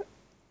ചെയ്യുന്നുണ്ട്,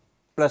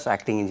 പ്ലസ്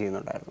ആക്ടിങ്ങും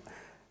ചെയ്യുന്നുണ്ടായിരുന്നു.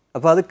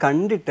 അപ്പോൾ അത്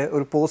കണ്ടിട്ട്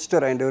ഒരു പോസ്റ്റർ,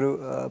 അതിൻ്റെ ഒരു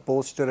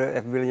പോസ്റ്റർ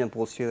FBയിൽ ഞാൻ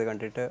പോസ്റ്റ് ചെയ്ത്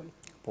കണ്ടിട്ട്,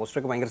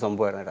 പോസ്റ്ററൊക്കെ ഭയങ്കര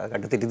സംഭവമായിരുന്നു. അത്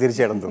കണ്ട്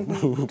തെറ്റിദ്ധരിച്ചാണെന്ന്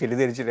തോന്നുന്നു.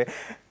 തെറ്റിദ്ധരിച്ചിട്ട്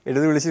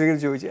എടുത്ത് വിളിച്ചിട്ട്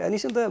ചോദിച്ചു,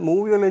 അനീഷ് എന്താ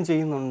മൂവി വല്ലതും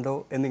ചെയ്യുന്നുണ്ടോ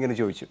എന്നിങ്ങനെ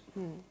ചോദിച്ചു.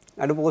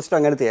 അത് പോസ്റ്റർ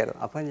അങ്ങനത്തെ ആയിരുന്നു.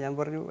 അപ്പം ഞാൻ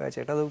പറഞ്ഞു,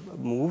 ചേട്ടാ അത്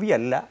മൂവി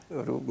അല്ല,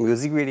 ഒരു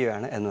മ്യൂസിക് വീഡിയോ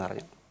ആണ് എന്ന്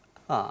പറഞ്ഞു.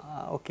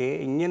 ഓക്കെ,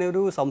 ഇങ്ങനെ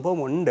ഒരു സംഭവം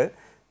ഉണ്ട്,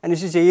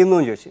 അനീഷ് ചെയ്യുന്നു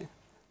എന്ന് ചോദിച്ചു.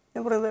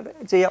 ഞാൻ പറയുന്നത്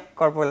ചെയ്യാം,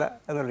 കുഴപ്പമില്ല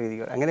എന്നുള്ള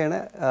രീതിക്ക്. അങ്ങനെയാണ്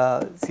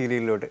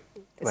സീരിയലിലോട്ട്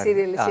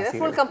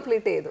ഫുൾ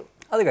കംപ്ലീറ്റ് ചെയ്തു.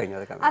 അത് കഴിഞ്ഞു.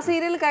 ആ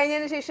സീരിയൽ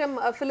കഴിഞ്ഞതിന് ശേഷം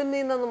ഫിലിമിൽ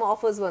നിന്നൊന്നും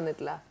ഓഫേഴ്സ്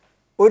വന്നിട്ടില്ല?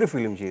 ഒരു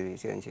ഫിലിം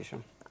ചെയ്തതിന്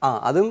ശേഷം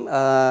അതും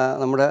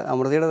നമ്മുടെ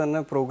അമൃതയുടെ തന്നെ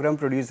പ്രോഗ്രാം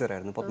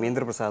പ്രൊഡ്യൂസറായിരുന്നു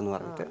പത്മേന്ദ്ര പ്രസാദ് എന്ന്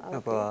പറഞ്ഞിട്ട്.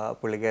 അപ്പോൾ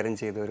പുള്ളിക്കാരൻ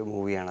ചെയ്ത ഒരു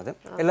മൂവിയാണത്.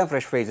 എല്ലാം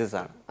ഫ്രഷ് ഫേസസ്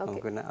ആണ്.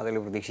 നമുക്ക് പിന്നെ അതിൽ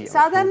പ്രതീക്ഷിക്കാം.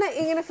 സാധാരണ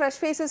ഇങ്ങനെ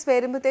ഫ്രഷ് ഫേസസ്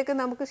വരുമ്പോഴത്തേക്ക്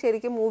നമുക്ക്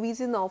ശരിക്കും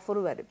മൂവീസിൽ നിന്ന് ഓഫർ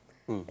വരും.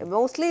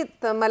 മോസ്റ്റ്ലി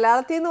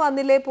മലയാളത്തിൽ നിന്ന്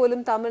വന്നില്ലേ പോലും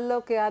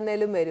തമിഴിലൊക്കെ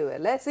ആണെങ്കിലും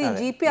വരുമല്ലേ.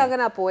 GP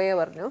അങ്ങനെ പോയേ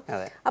പറഞ്ഞു.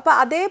 അപ്പൊ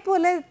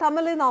അതേപോലെ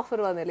തമിഴിൽ നിന്ന് ഓഫർ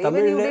വന്നില്ലേ?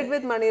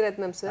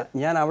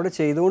 ഞാൻ അവിടെ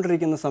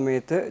ചെയ്തുകൊണ്ടിരിക്കുന്ന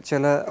സമയത്ത്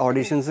ചില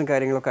ഓഡീഷൻസും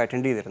കാര്യങ്ങളൊക്കെ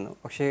അറ്റൻഡ് ചെയ്തിരുന്നു.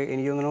 പക്ഷേ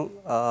എനിക്ക് തോന്നുന്നു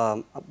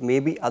മേ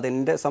ബി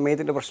അതെൻ്റെ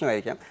സമയത്തിൻ്റെ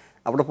പ്രശ്നമായിരിക്കാം.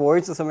 അവിടെ പോയ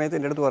സമയത്ത്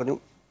എൻ്റെ അടുത്ത് പറഞ്ഞു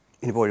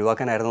ഇനിയിപ്പോൾ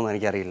ഒഴിവാക്കാനായിരുന്നു എന്ന്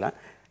എനിക്കറിയില്ല.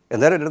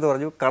 എന്തായാലും എൻ്റെ അടുത്ത്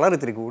പറഞ്ഞു കളർ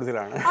ഇത്തിരി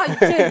കൂടുതലാണ്.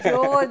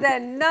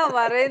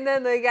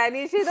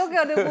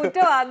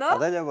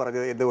 അതാ ഞാൻ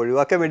പറഞ്ഞത്, ഇത്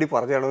ഒഴിവാക്കാൻ വേണ്ടി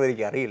പറഞ്ഞാണോ എന്ന്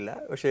എനിക്കറിയില്ല.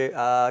 പക്ഷേ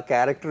ആ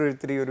ക്യാരക്ടർ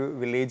ഇത്തിരി ഒരു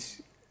വില്ലേജ്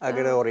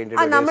അങ്ങനെ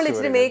ഓറിയന്റഡ്. നമ്മൾ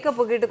ഇച്ചിരി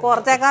മേക്കപ്പ് ഒക്കെ ഇട്ട്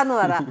കുറച്ചേക്കാന്ന്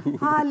പറ.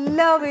 അല്ല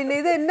പിന്നെ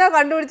ഇത് എന്നാ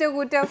കണ്ടുപിടിച്ച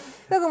കുറ്റം,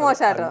 ഇതൊക്കെ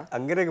മോശാട്ടോ.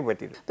 അങ്ങനെയൊക്കെ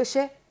പറ്റില്ല.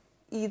 പക്ഷെ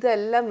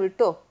ഇതെല്ലാം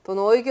വിട്ടോ. ഇപ്പൊ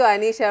നോക്കിക്കോ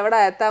അനീഷ് എവിടെ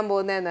എത്താൻ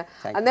പോകുന്നതെന്ന്.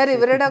 അന്നേരം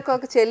ഇവരുടെ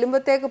ഒക്കെ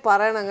ചെല്ലുമ്പോഴത്തേക്ക്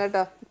പറയണം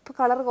കേട്ടോ, ഇപ്പൊ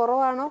കളർ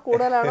കുറവാണോ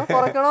കൂടുതലാണോ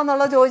കുറയ്ക്കണോ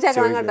എന്നുള്ളത്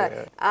ചോദിച്ചേക്കണം കേട്ടോ.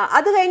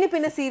 അത് കഴിഞ്ഞ്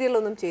പിന്നെ സീരിയൽ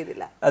ഒന്നും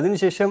ചെയ്തില്ല.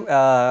 അതിനുശേഷം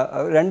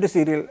 2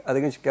 സീരിയൽ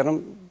അധികം, കാരണം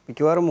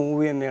മിക്കവാറും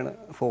മൂവി തന്നെയാണ്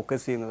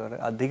ഫോക്കസ് ചെയ്യുന്നത്.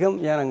 അധികം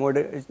ഞാൻ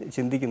അങ്ങോട്ട്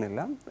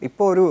ചിന്തിക്കുന്നില്ല.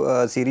 ഇപ്പോൾ ഒരു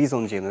സീരീസ്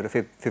ഒന്നും ചെയ്യുന്നു, ഒരു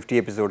 50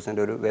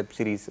 എപ്പിസോഡ്സിൻ്റെ ഒരു വെബ്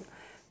സീരീസ്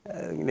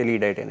ഇങ്ങനെ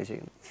ലീഡായിട്ട് തന്നെ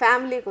ചെയ്യുന്നു.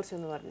 ഫാമിലിയെ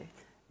കുറിച്ചൊന്ന് പറഞ്ഞേ.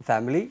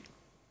 ഫാമിലി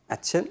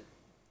അച്ഛൻ,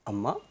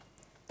 അമ്മ,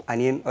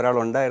 അനിയൻ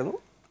ഒരാളുണ്ടായിരുന്നു,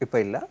 ഇപ്പം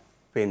ഇല്ല.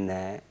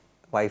 പിന്നെ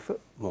വൈഫ്,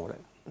 മോള്.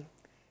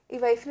 ഈ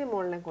വൈഫിനെ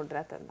മോളിനെ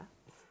കൊണ്ടുവരാത്തണ്ട.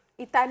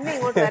 ഈ തന്നെ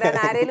ഇങ്ങോട്ട് വരാൻ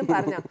ആരെങ്കിലും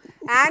പറഞ്ഞോ?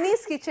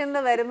 ആനീസ് കിച്ചണിൽ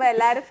വരുമ്പോൾ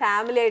എല്ലാവരും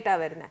ഫാമിലി ആയിട്ടാണ്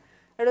വരുന്നത്.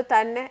 അവിടെ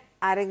തന്നെ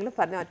ആരെങ്കിലും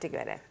പറഞ്ഞോ ഒറ്റയ്ക്ക്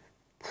വരാൻ?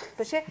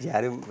 പക്ഷെ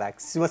ഞാനും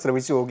മാക്സിമം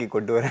ശ്രമിച്ചു നോക്കി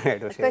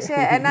കൊണ്ടുവരാനായിട്ട്. പക്ഷെ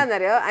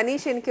എന്നാന്നറിയോ,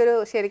 അനീഷ് എനിക്കൊരു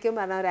ശരിക്കും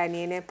പറഞ്ഞ ഒരു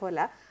അനിയനെ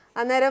പോലെ.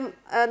 അന്നേരം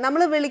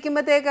നമ്മൾ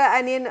വിളിക്കുമ്പോഴത്തേക്ക്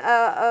അനിയൻ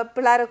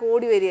പിള്ളേരൊക്കെ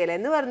ഓടി വരികയല്ലേ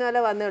എന്ന് പറഞ്ഞ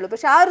പോലെ വന്നേ ഉള്ളൂ.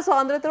 പക്ഷെ ആ ഒരു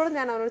സ്വാതന്ത്ര്യത്തോട്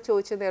ഞാൻ അവനോട്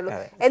ചോദിച്ചതേ ഉള്ളൂ,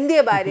 എന്തിയ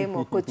ഭാര്യയും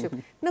കൊച്ചും.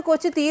 പിന്നെ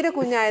കൊച്ചു തീരെ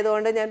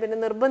കുഞ്ഞായതുകൊണ്ട് ഞാൻ പിന്നെ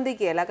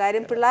നിർബന്ധിക്കുകയല്ല.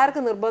 കാര്യം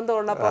പിള്ളേർക്ക്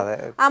നിർബന്ധമുള്ളപ്പോൾ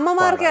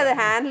അമ്മമാർക്കേ അത്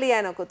ഹാൻഡിൽ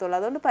ചെയ്യാനൊക്കത്തുള്ളൂ.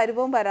 അതുകൊണ്ട്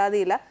പരിഭവം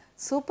പരാതിയില്ല.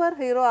 സൂപ്പർ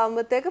ഹീറോ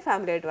ആകുമ്പോഴത്തേക്ക്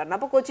ഫാമിലി ആയിട്ട് വരണം.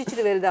 അപ്പോൾ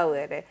കൊച്ചിച്ചിരി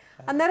വലുതാവുകയല്ലേ,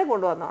 അന്നേരം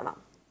കൊണ്ടുവന്നോണം.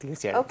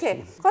 ഓക്കെ,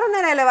 കുറെ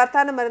നേരമല്ലേ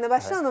വർത്താനം പറയുന്നത്.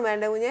 ഭക്ഷണം ഒന്നും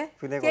വേണ്ട കുഞ്ഞെ,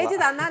 ചേച്ചി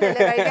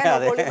തന്നാലല്ലേ കഴിക്കാൻ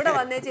നോക്കുള്ളൂ. ഇവിടെ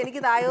വന്നേച്ച്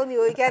എനിക്ക് തായോന്ന്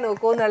ചോദിക്കാൻ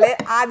നോക്കൂന്നല്ലേ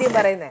ആദ്യം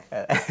പറയുന്നേ.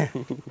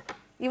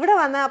 ഇവിടെ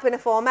വന്നാൽ പിന്നെ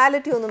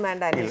ഫോർമാലിറ്റി ഒന്നും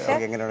വേണ്ട അനീഷ്.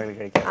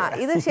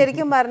 ഇത്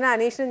ശരിക്കും പറഞ്ഞാൽ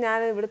അനീഷിന് ഞാൻ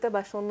ഇവിടുത്തെ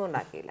ഭക്ഷണം ഒന്നും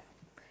ഉണ്ടാക്കിയില്ല.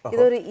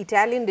 ഇതൊരു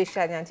ഇറ്റാലിയൻ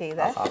ഡിഷാണ് ഞാൻ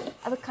ചെയ്തത്.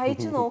 അത്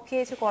കഴിച്ചു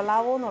നോക്കിയേച്ച്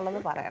കൊള്ളാവോ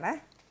എന്നുള്ളത് പറയണേ.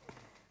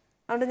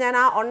 അതുകൊണ്ട് ഞാൻ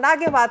ആ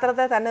ഉണ്ടാക്കിയ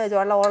പാത്രത്തെ തന്നെ വെച്ചു,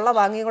 ഉള്ള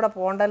ഭംഗി കൂടെ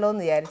പോണ്ടല്ലോ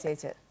എന്ന്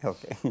വിചാരിച്ചേച്ച്.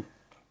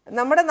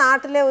 നമ്മുടെ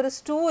നാട്ടിലെ ഒരു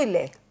സ്റ്റൂ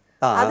ഇല്ലേ,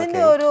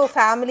 അതിൻ്റെ ഒരു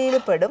ഫാമിലിയിൽ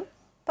പെടും.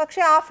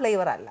 പക്ഷെ ആ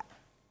ഫ്ലേവർ അല്ല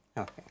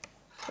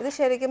ഇത്.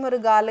 ശരിക്കും ഒരു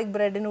ഗാർലിക്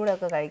ബ്രെഡിൻ്റെ കൂടെ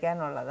ഒക്കെ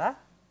കഴിക്കാനുള്ളതാ.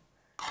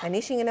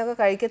 അനീഷ് ഇങ്ങനെയൊക്കെ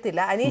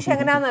കഴിക്കത്തില്ല. അനീഷ്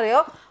എങ്ങനെയാണെന്നറിയോ,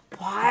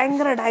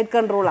 ഭയങ്കര ഡയറ്റ്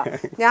കൺട്രോളാണ്.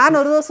 ഞാൻ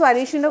ഒരു ദിവസം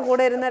അനീഷിൻ്റെ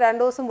കൂടെ ഇരുന്ന്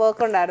 2 ദിവസം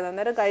വർക്ക് ഉണ്ടായിരുന്നു.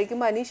 അന്നേരം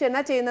കഴിക്കുമ്പോൾ അനീഷ്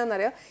എന്നാ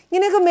ചെയ്യുന്നതെന്നറിയോ,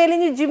 ഇങ്ങനെയൊക്കെ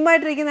മെലിഞ്ഞ്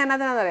ജിമ്മായിട്ടിരിക്കുന്ന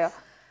എന്നാത്തിനാണെന്നറിയോ,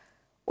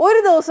 ഒരു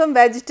ദിവസം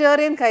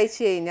വെജിറ്റേറിയൻ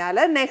കഴിച്ചു കഴിഞ്ഞാൽ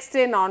നെക്സ്റ്റ്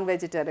ഡേ നോൺ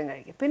വെജിറ്റേറിയൻ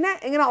കഴിക്കും. പിന്നെ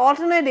ഇങ്ങനെ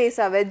ഓൾട്ടർനേറ്റ്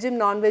ഡേയ്സാണ് വെജും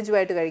നോൺ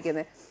വെജുമായിട്ട്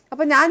കഴിക്കുന്നത്.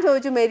 അപ്പം ഞാൻ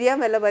ചോദിച്ചു, മെരിയാൻ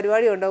വല്ല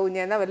പരിപാടി ഉണ്ടോ കുഞ്ഞ്,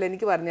 എന്നാ വല്ല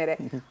എനിക്ക് പറഞ്ഞുതരേ.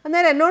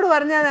 അന്നേരം എന്നോട്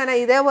പറഞ്ഞാൽ തന്നെ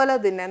ഇതേപോലെ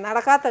തന്നെ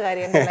നടക്കാത്ത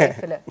കാര്യം എൻ്റെ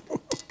ലൈഫിൽ.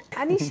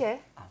 അനീഷേ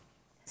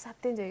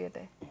സത്യം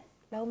ചെയ്യട്ടെ,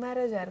 ലവ്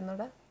മാരേജ്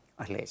ആയിരുന്നോടാ?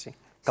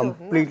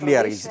 കംപ്ലീറ്റ്ലി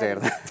അറേഞ്ച്ഡ്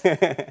ആയിരുന്നു.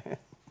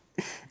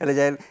 അല്ല,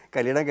 ഞാൻ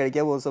കല്യാണം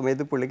കഴിക്കാൻ പോകുന്ന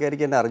സമയത്ത്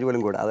പുള്ളിക്കാരിക്ക് എന്നെ അറിഞ്ഞു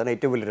പോലും കൂടാ. അതാണ്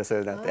ഏറ്റവും വലിയ രസം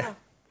ഇതിനകത്ത്.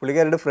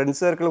 പുള്ളിക്കാരുടെ ഫ്രണ്ട്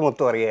സർക്കിൾ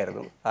മൊത്തം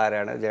അറിയായിരുന്നു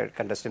ആരാണ്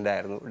കണ്ടസ്റ്റൻ്റ്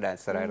ആയിരുന്നു,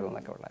 ഡാൻസർ ആയിരുന്നു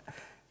എന്നൊക്കെ ഉള്ള.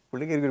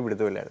 പുള്ളിക്കാരിക്ക് ഒരു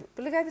പിടുത്തമില്ലായിരുന്നു.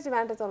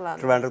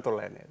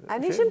 ട്രിവാൻഡ്രത്തുള്ള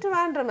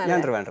ഞാൻ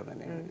ട്രിവാൻഡ്രം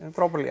തന്നെയാണ്.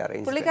 Properly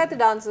arrange. പുള്ളിക്കാരി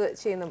ഡാൻസ്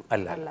ചെയ്യുന്ന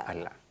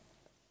അല്ല,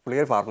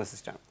 പുള്ളിക്കാരി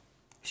ഫാർമസിസ്റ്റാണ്.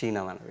 ഷീന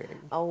എന്നാണ് പേര്.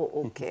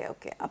 Okay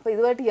okay. അപ്പൊ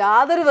ഇതുമായിട്ട്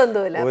യാതൊരു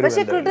ബന്ധവുമില്ല.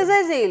 പക്ഷെ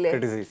ക്രിട്ടിസൈസ് ചെയ്യില്ലേ?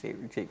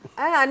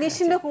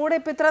 അനീഷിന്റെ കൂടെ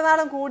ഇപ്പൊ ഇത്ര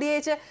നാളും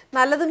കൂടിയേച്ച്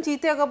നല്ലതും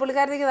ചീത്തയൊക്കെ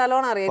പുള്ളിക്കാരത്തേക്ക്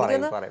നല്ലോണം അറിയാം.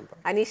 എനിക്കൊന്ന്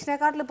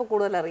അനീഷിനെക്കാട്ടിലും ഇപ്പൊ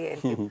കൂടുതൽ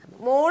അറിയായിരിക്കും.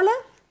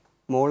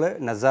 മോള്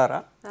നസാറ,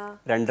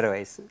 2.5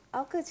 വയസ്സ്.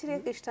 അവർക്ക്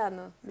ഇച്ചിരിയൊക്കെ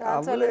ഇഷ്ടമാണോ?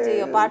 ഡാൻസ് വല്ലതും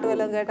ചെയ്യോ? പാട്ട്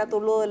വല്ലതും കേട്ടാ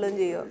തുള്ളു വല്ലതും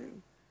ചെയ്യോ?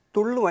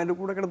 തുള്ളും, അതിന്റെ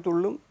കൂടെ കിടന്ന്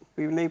തുള്ളും.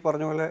 പിന്നെ ഈ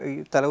പറഞ്ഞ പോലെ ഈ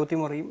തലകുത്തി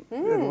മറിയും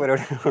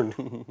പരിപാടികളുണ്ട്.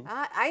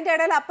 അതിന്റെ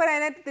ഇടയിൽ അപ്പൻ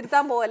അതിനായിട്ട്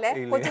തിരുത്താൻ പോവല്ലേ?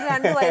 കൊച്ചിന്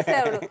 2 വയസ്സേ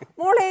ഉള്ളൂ.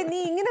 മോളെ നീ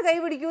ഇങ്ങനെ കൈ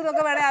പിടിക്കൂ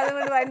എന്നൊക്കെ വേണേ അത്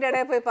വേണ്ടി അതിന്റെ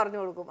ഇടയിൽ പോയി പറഞ്ഞു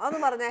കൊടുക്കും.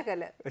 അതൊന്നും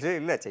പറഞ്ഞേക്കല്ലേ. പക്ഷെ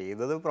ഇല്ല,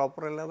 ചെയ്യുന്നത്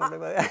പ്രോപ്പർ അല്ല.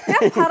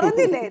 ഞാൻ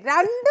പറഞ്ഞില്ലേ,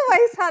 2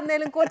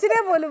 വയസ്സാന്നേലും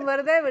കൊച്ചിനെ പോലും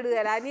വെറുതെ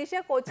വിടുകയല്ല. അനീഷ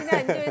കൊച്ചിനെ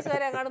 5 വയസ്സ്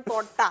വരെ അങ്ങോട്ട്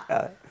തൊട്ടാ.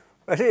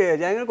 പക്ഷേ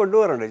ഞാൻ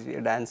കൊണ്ടുപോകാറുണ്ട്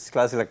ഡാൻസ്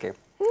ക്ലാസ്സിലൊക്കെ.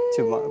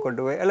 ചുമ്മാ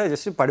കൊണ്ടുപോയി, അല്ല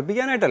ജസ്റ്റ്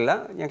പഠിപ്പിക്കാനായിട്ടല്ല,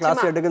 ഞാൻ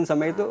ക്ലാസ് എടുക്കുന്ന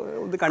സമയത്ത്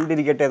ഇത്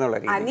കണ്ടിരിക്കട്ടെ എന്നുള്ള.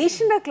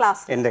 അനീഷിന്റെ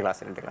ക്ലാസ്, എന്റെ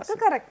ക്ലാസ്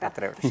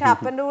കറക്റ്റ്. പക്ഷെ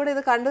അപ്പന്റെ കൂടെ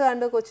ഇത്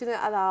കണ്ട് കൊച്ചിന്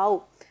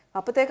അതാവും.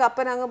 അപ്പത്തേക്ക്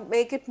അപ്പൻ അങ്ങ്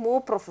മേക്ക് ഇറ്റ് മോർ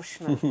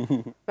പ്രൊഫഷണൽ.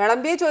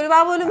 വിളമ്പിയെ ചൊരുവാ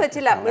പോലും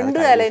വെച്ചില്ല,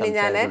 മിണ്ടുകയല്ലേ ഇനി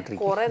ഞാന്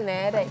കുറെ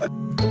നേരായി.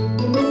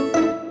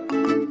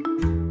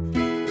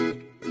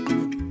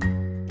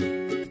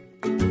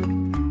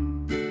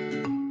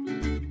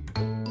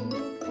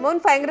 മോൻ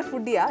ഭയങ്കര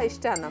ഫുഡിയാ?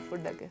 ഇഷ്ടമാണോ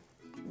ഫുഡൊക്കെ?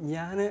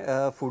 ഞാൻ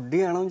ഫുഡി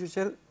ആണോ എന്ന്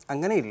ചോദിച്ചാൽ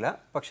അങ്ങനെയില്ല.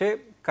 പക്ഷേ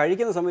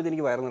കഴിക്കുന്ന സമയത്ത്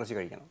എനിക്ക് വയറ് നിറച്ച്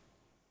കഴിക്കണം.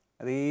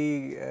 അത് ഈ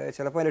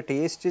ചിലപ്പോൾ അതിൻ്റെ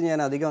ടേസ്റ്റ് ഞാൻ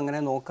അധികം അങ്ങനെ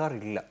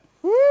നോക്കാറില്ല.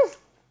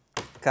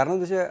 കാരണം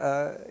എന്താ വെച്ചാൽ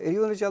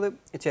എനിക്ക് തോന്നുന്നു വെച്ചാൽ അത്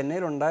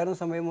ചെന്നൈയിലുണ്ടായിരുന്ന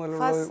സമയം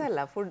മുതലുള്ള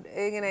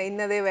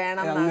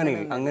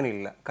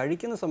അങ്ങനെയില്ല.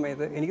 കഴിക്കുന്ന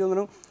സമയത്ത് എനിക്ക്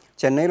തോന്നുന്നു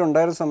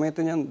ചെന്നൈയിലുണ്ടായിരുന്ന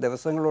സമയത്ത് ഞാൻ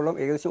ദിവസങ്ങളോളം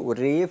ഏകദേശം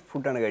ഒരേ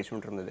ഫുഡാണ്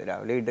കഴിച്ചുകൊണ്ടിരുന്നത്.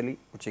 രാവിലെ ഇഡലി,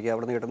 ഉച്ചയ്ക്ക്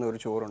അവിടെ നിന്ന് കിട്ടുന്ന ഒരു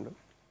ചോറുണ്ട്,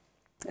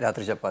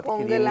 രാത്രി ചപ്പാത്തി,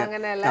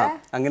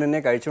 അങ്ങനെ തന്നെ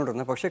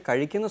കഴിച്ചുകൊണ്ടിരുന്നത്. പക്ഷെ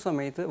കഴിക്കുന്ന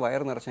സമയത്ത്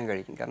വയർ നിറച്ചാൽ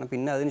കഴിക്കും. കാരണം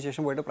പിന്നെ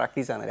അതിനുശേഷം പോയിട്ട്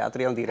പ്രാക്ടീസാണ്,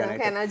 രാത്രിയാവും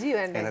തീരാനായിട്ട് എനർജി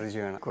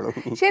വേണം.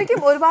 ശരിക്കും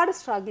ഒരുപാട്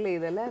സ്ട്രഗിൾ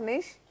ചെയ്തല്ലേ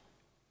അനീഷ്?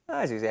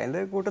 ചേച്ചി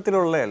അതിൻ്റെ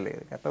കൂട്ടത്തിലുള്ളതല്ലേ.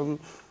 കാരണം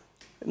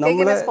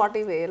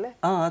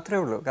അത്രേ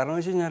ഉള്ളൂ. കാരണം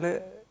എന്ന് വെച്ച് കഴിഞ്ഞാൽ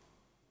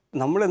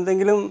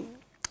നമ്മളെന്തെങ്കിലും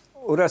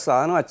ഒരു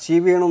സാധനം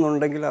അച്ചീവ്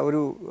ചെയ്യണമെന്നുണ്ടെങ്കിൽ ആ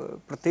ഒരു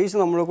പ്രത്യേകിച്ച്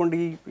നമ്മളെ കൊണ്ട്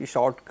ഈ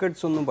ഷോർട്ട്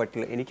കട്ട്സ് ഒന്നും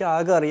പറ്റില്ല. എനിക്ക്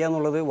ആകെ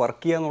അറിയാമെന്നുള്ളത്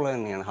വർക്ക് ചെയ്യുക എന്നുള്ളത്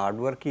തന്നെയാണ്.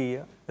 ഹാർഡ് വർക്ക്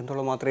ചെയ്യുക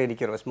എന്നുള്ളത് മാത്രമേ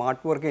എനിക്കറിയൂ.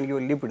 സ്മാർട്ട് വർക്ക് എനിക്ക്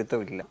വലിയ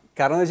പിടുത്തമില്ല.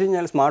 കാരണം എന്ന് വെച്ച്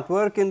കഴിഞ്ഞാൽ smart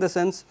work in the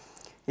sense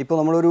ഇപ്പോൾ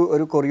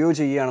നമ്മളൊരു കൊറിയോ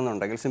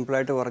ചെയ്യുകയാണെന്നുണ്ടെങ്കിൽ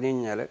സിമ്പിളായിട്ട് പറഞ്ഞു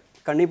കഴിഞ്ഞാൽ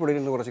കണ്ണി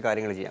പൊടിയിൽ കുറച്ച്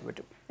കാര്യങ്ങൾ ചെയ്യാൻ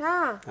പറ്റും.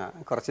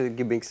 കുറച്ച്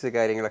ഗിമിക്സ്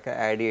കാര്യങ്ങളൊക്കെ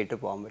ആഡ് ചെയ്തിട്ട്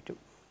പോകാൻ പറ്റും.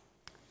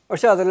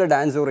 പക്ഷെ അതെല്ലാം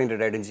ഡാൻസ്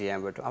ഓറിയൻറ്റഡ് ആയിട്ടും ചെയ്യാൻ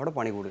പറ്റും. അവിടെ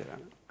പണി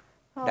കൂടുതലാണ്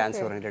ഡാൻസ്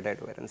ഓറിയൻറ്റഡ്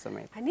ആയിട്ട് വരുന്ന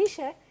സമയത്ത്.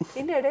 അനീഷ്,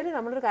 ഇതിൻ്റെ ഇടയിൽ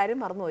നമ്മളൊരു കാര്യം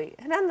മറന്നുപോയി.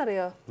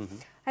 എന്നാന്നറിയോ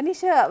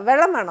അനീഷ്,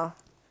 വെള്ളം വേണോ?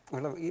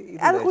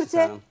 അത്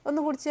കുടിച്ചേ, ഒന്ന്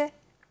കുടിച്ചേ.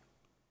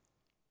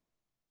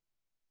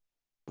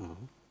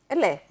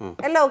 അല്ലേ,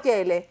 എല്ലാം ഓക്കെ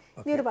ആയില്ലേ?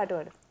 നീ ഒരു പാട്ട്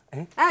പാടും.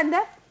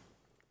 എന്താ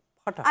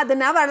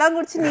അതിനാ വെള്ളം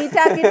കുടിച്ച്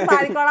നീറ്റാക്കിയിട്ട്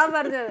പാടിക്കോളാൻ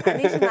പറഞ്ഞത്.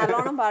 അനീഷ്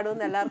നല്ലോണം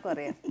പാടുമെന്ന് എല്ലാവർക്കും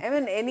അറിയാം.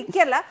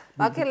 എനിക്കല്ല,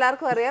 ബാക്കി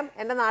എല്ലാവർക്കും അറിയാം,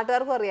 എൻ്റെ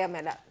നാട്ടുകാർക്കും അറിയാൻ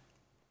മേല.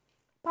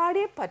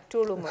 പാടിയേ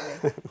പറ്റുള്ളൂ മോനെ.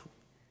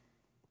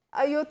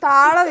 അയ്യോ,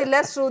 താളമില്ല,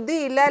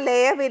 ശ്രുതിയില്ല,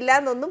 ലയമില്ല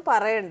എന്നൊന്നും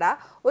പറയണ്ട.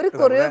 ഒരു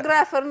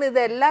കൊറിയോഗ്രാഫറിന്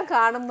ഇതെല്ലാം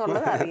കാണും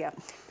എന്നുള്ളത് അറിയാം.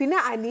 പിന്നെ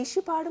അനീഷ്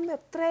പാടുമ്പോൾ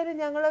എത്രയായാലും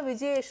ഞങ്ങള്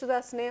വിജയ്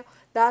യേശുദാസിനെയോ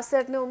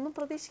ദാസേട്ടനെയോ ഒന്നും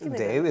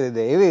പ്രതീക്ഷിക്കുന്നില്ല,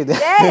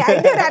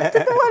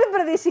 അറ്റത്ത് പോലും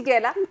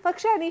പ്രതീക്ഷിക്കല.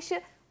 പക്ഷെ അനീഷ്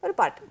ഒരു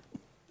പാട്ട്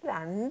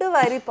 2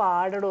 വരി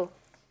പാടടോ.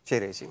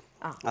 ശരി ചേച്ചി,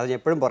 അത്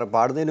എപ്പോഴും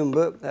പാടുന്നതിന്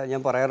മുമ്പ്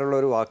ഞാൻ പറയാറുള്ള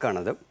ഒരു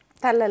വാക്കാണത്.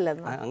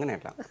 തല്ലല്ലെന്ന്.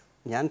 അങ്ങനെയല്ല,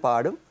 ഞാൻ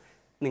പാടും,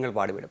 നിങ്ങൾ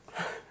പാടിവിടും.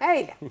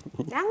 ഏയില്ല,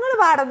 ഞങ്ങൾ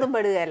പാടൊന്നും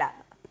പെടുകയല്ല.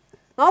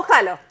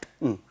 നോക്കാലോ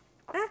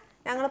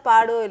ഞങ്ങൾ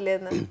പാടുവോ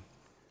ഇല്ലെന്ന്.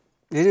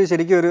 ഇത്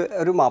ശരിക്കും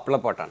ഒരു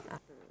മാപ്പിളപ്പാട്ടാണ്.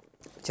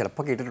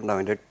 ചിലപ്പോൾ കേട്ടിട്ടുണ്ടാവും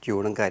അതിൻ്റെ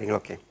ട്യൂണും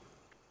കാര്യങ്ങളൊക്കെ.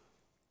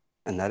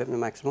 എന്നാലും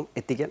മാക്സിമം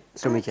എത്തിക്കാൻ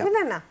ശ്രമിക്കാം.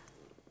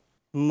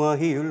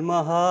 മഹിയുൽ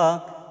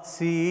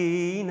മഹാസീനെന്നും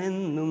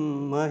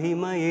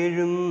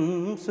മഹിമയെഴും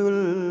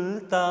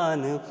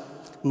സുൽത്താന്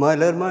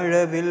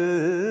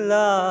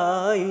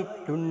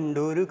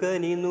മലർമഴവില്ലായിട്ടുണ്ടൊരു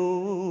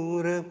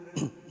കനിനൂറ്.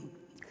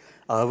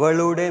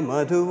 അവളുടെ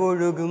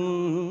മധുവൊഴുകും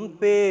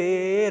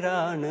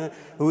പേരാണ്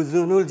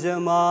ഹുസ്നുൽ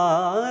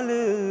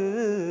ജമാല്.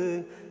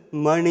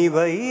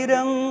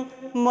 മണിവൈരം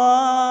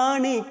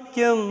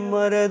മാണിക്യം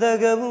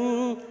മരതകവും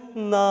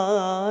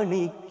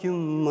നാണിക്കും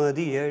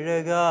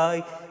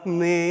മതിയഴകായി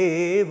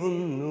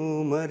മേവുന്നു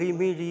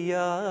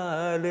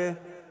മറിമിഴിയാല്.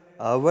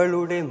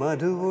 അവളുടെ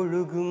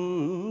മധുവൊഴുകും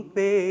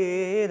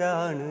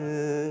പേരാണ്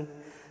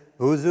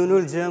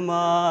ഹുസ്നുൽ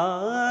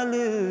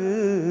ജമാല്.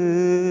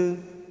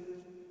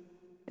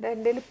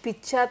 എൻ്റെ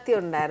പിച്ചാത്തി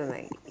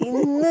ഉണ്ടായിരുന്നേ,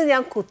 ഇന്ന്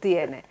ഞാൻ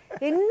കുത്തിയേനെ.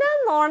 എന്നാ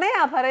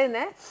നോണയാ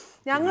പറയുന്നേ,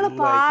 ഞങ്ങൾ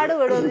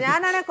പാടുപെടും.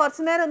 ഞാനാണെ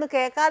കുറച്ചു നേരം ഒന്ന്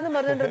കേൾക്കാന്ന്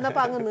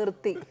പറഞ്ഞിട്ടിരുന്നപ്പോ അങ്ങ്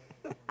നിർത്തി.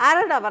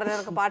 ആരോടാ പറഞ്ഞ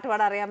നിനക്ക് പാട്ട്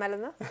പാടാൻ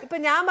അറിയാമല്ലെന്ന്? ഇപ്പൊ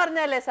ഞാൻ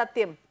പറഞ്ഞല്ലേ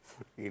സത്യം?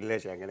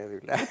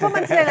 ഇപ്പൊ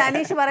മനസ്സിലായല്ലോ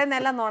അനീഷ് പറയുന്ന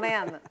എല്ലാം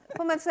നുണയാന്ന്.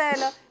 ഇപ്പൊ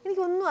മനസ്സിലായല്ലോ,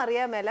 എനിക്കൊന്നും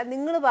അറിയാമല്ല.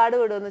 നിങ്ങൾ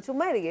പാടുപെടുമെന്ന്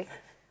ചുമ്മാ ഇരിക്കേ,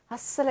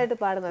 അസലായിട്ട്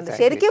പാടുന്നുണ്ട്.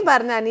 ശരിക്കും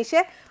പറഞ്ഞ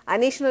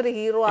അനീഷിനൊരു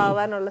ഹീറോ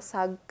ആവാനുള്ള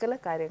സകല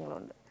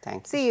കാര്യങ്ങളുണ്ട്.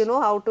 C you know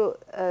how to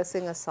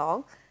sing a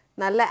song.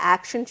 നല്ല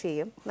ആക്ഷൻ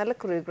ചെയ്യും, നല്ല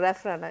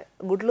കൊറിയോഗ്രാഫറാണ്,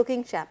 ഗുഡ്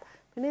ലുക്കിംഗ് ചാപ്പ്.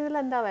 പിന്നെ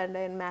ഇതിലെന്താ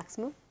വേണ്ടത്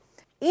മാക്സിമം?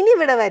 ഇനി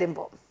ഇവിടെ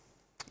വരുമ്പോൾ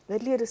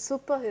വലിയൊരു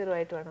സൂപ്പർ ഹീറോ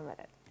ആയിട്ട് വേണം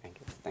വരാൻ.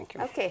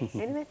 Okay,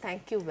 anyway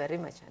thank you very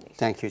much Aneesh.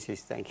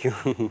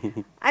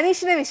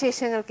 അനീഷിൻ്റെ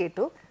വിശേഷങ്ങൾ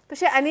കേട്ടു.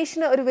 പക്ഷെ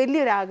അനീഷിന് ഒരു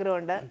വലിയൊരു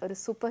ആഗ്രഹമുണ്ട്, ഒരു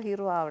സൂപ്പർ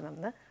ഹീറോ ആവണം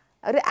എന്ന്.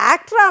 ഒരു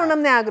ആക്ടർ ആവണം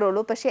എന്നേ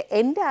ആഗ്രഹമുള്ളൂ. പക്ഷെ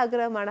എൻ്റെ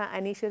ആഗ്രഹമാണ്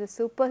അനീഷ് ഒരു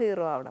സൂപ്പർ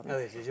ഹീറോ ആവണം.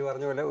 ചേച്ചി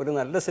പറഞ്ഞ പോലെ ഒരു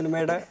നല്ല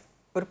സിനിമയുടെ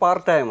ഒരു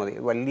പാർട്ടായാൽ മതി.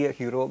 വലിയ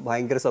ഹീറോ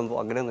ഭയങ്കര സംഭവം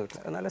അങ്ങനെയൊന്നും ഇല്ല.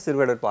 നല്ല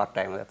സിനിമയുടെ ഒരു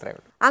പാർട്ടായാൽ മതി, അത്രയേ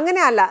ഉള്ളൂ.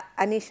 അങ്ങനെയല്ല,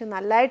 അനീഷ്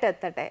നല്ലതായിട്ട്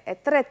എത്തട്ടെ.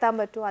 എത്ര എത്താൻ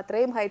പറ്റുമോ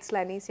അത്രയും ഹൈറ്റ്സിൽ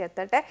അനീഷ്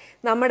എത്തട്ടെ.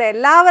 നമ്മുടെ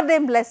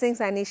എല്ലാവരുടെയും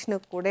ബ്ലെസ്സിങ്സ് അനീഷിന്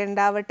കൂടെ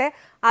ഉണ്ടാവട്ടെ.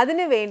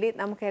 അതിനുവേണ്ടി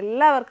നമുക്ക്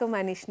എല്ലാവർക്കും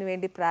അനീഷിന്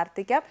വേണ്ടി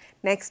പ്രാർത്ഥിക്കാം.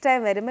 നെക്സ്റ്റ് ടൈം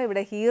വരുമ്പോൾ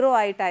ഇവിടെ ഹീറോ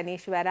ആയിട്ട്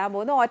അനീഷ് വരാൻ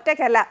പോകുന്നു.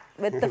 ഒറ്റയ്ക്കല്ല,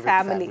 വിത്ത്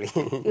ഫാമിലി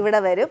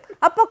ഇവിടെ വരും.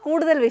 അപ്പോൾ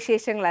കൂടുതൽ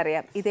വിശേഷങ്ങൾ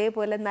അറിയാം.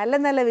 ഇതേപോലെ നല്ല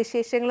നല്ല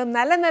വിശേഷങ്ങളും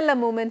നല്ല നല്ല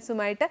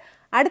മൂമെൻറ്റ്സുമായിട്ട്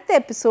അടുത്ത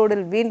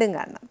എപ്പിസോഡിൽ വീണ്ടും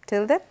കാണാം.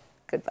 Till then,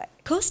 goodbye.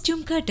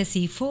 Costume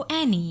courtesy for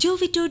Annie,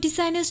 Jovito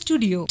Designer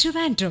Studio,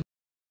 Trivandrum.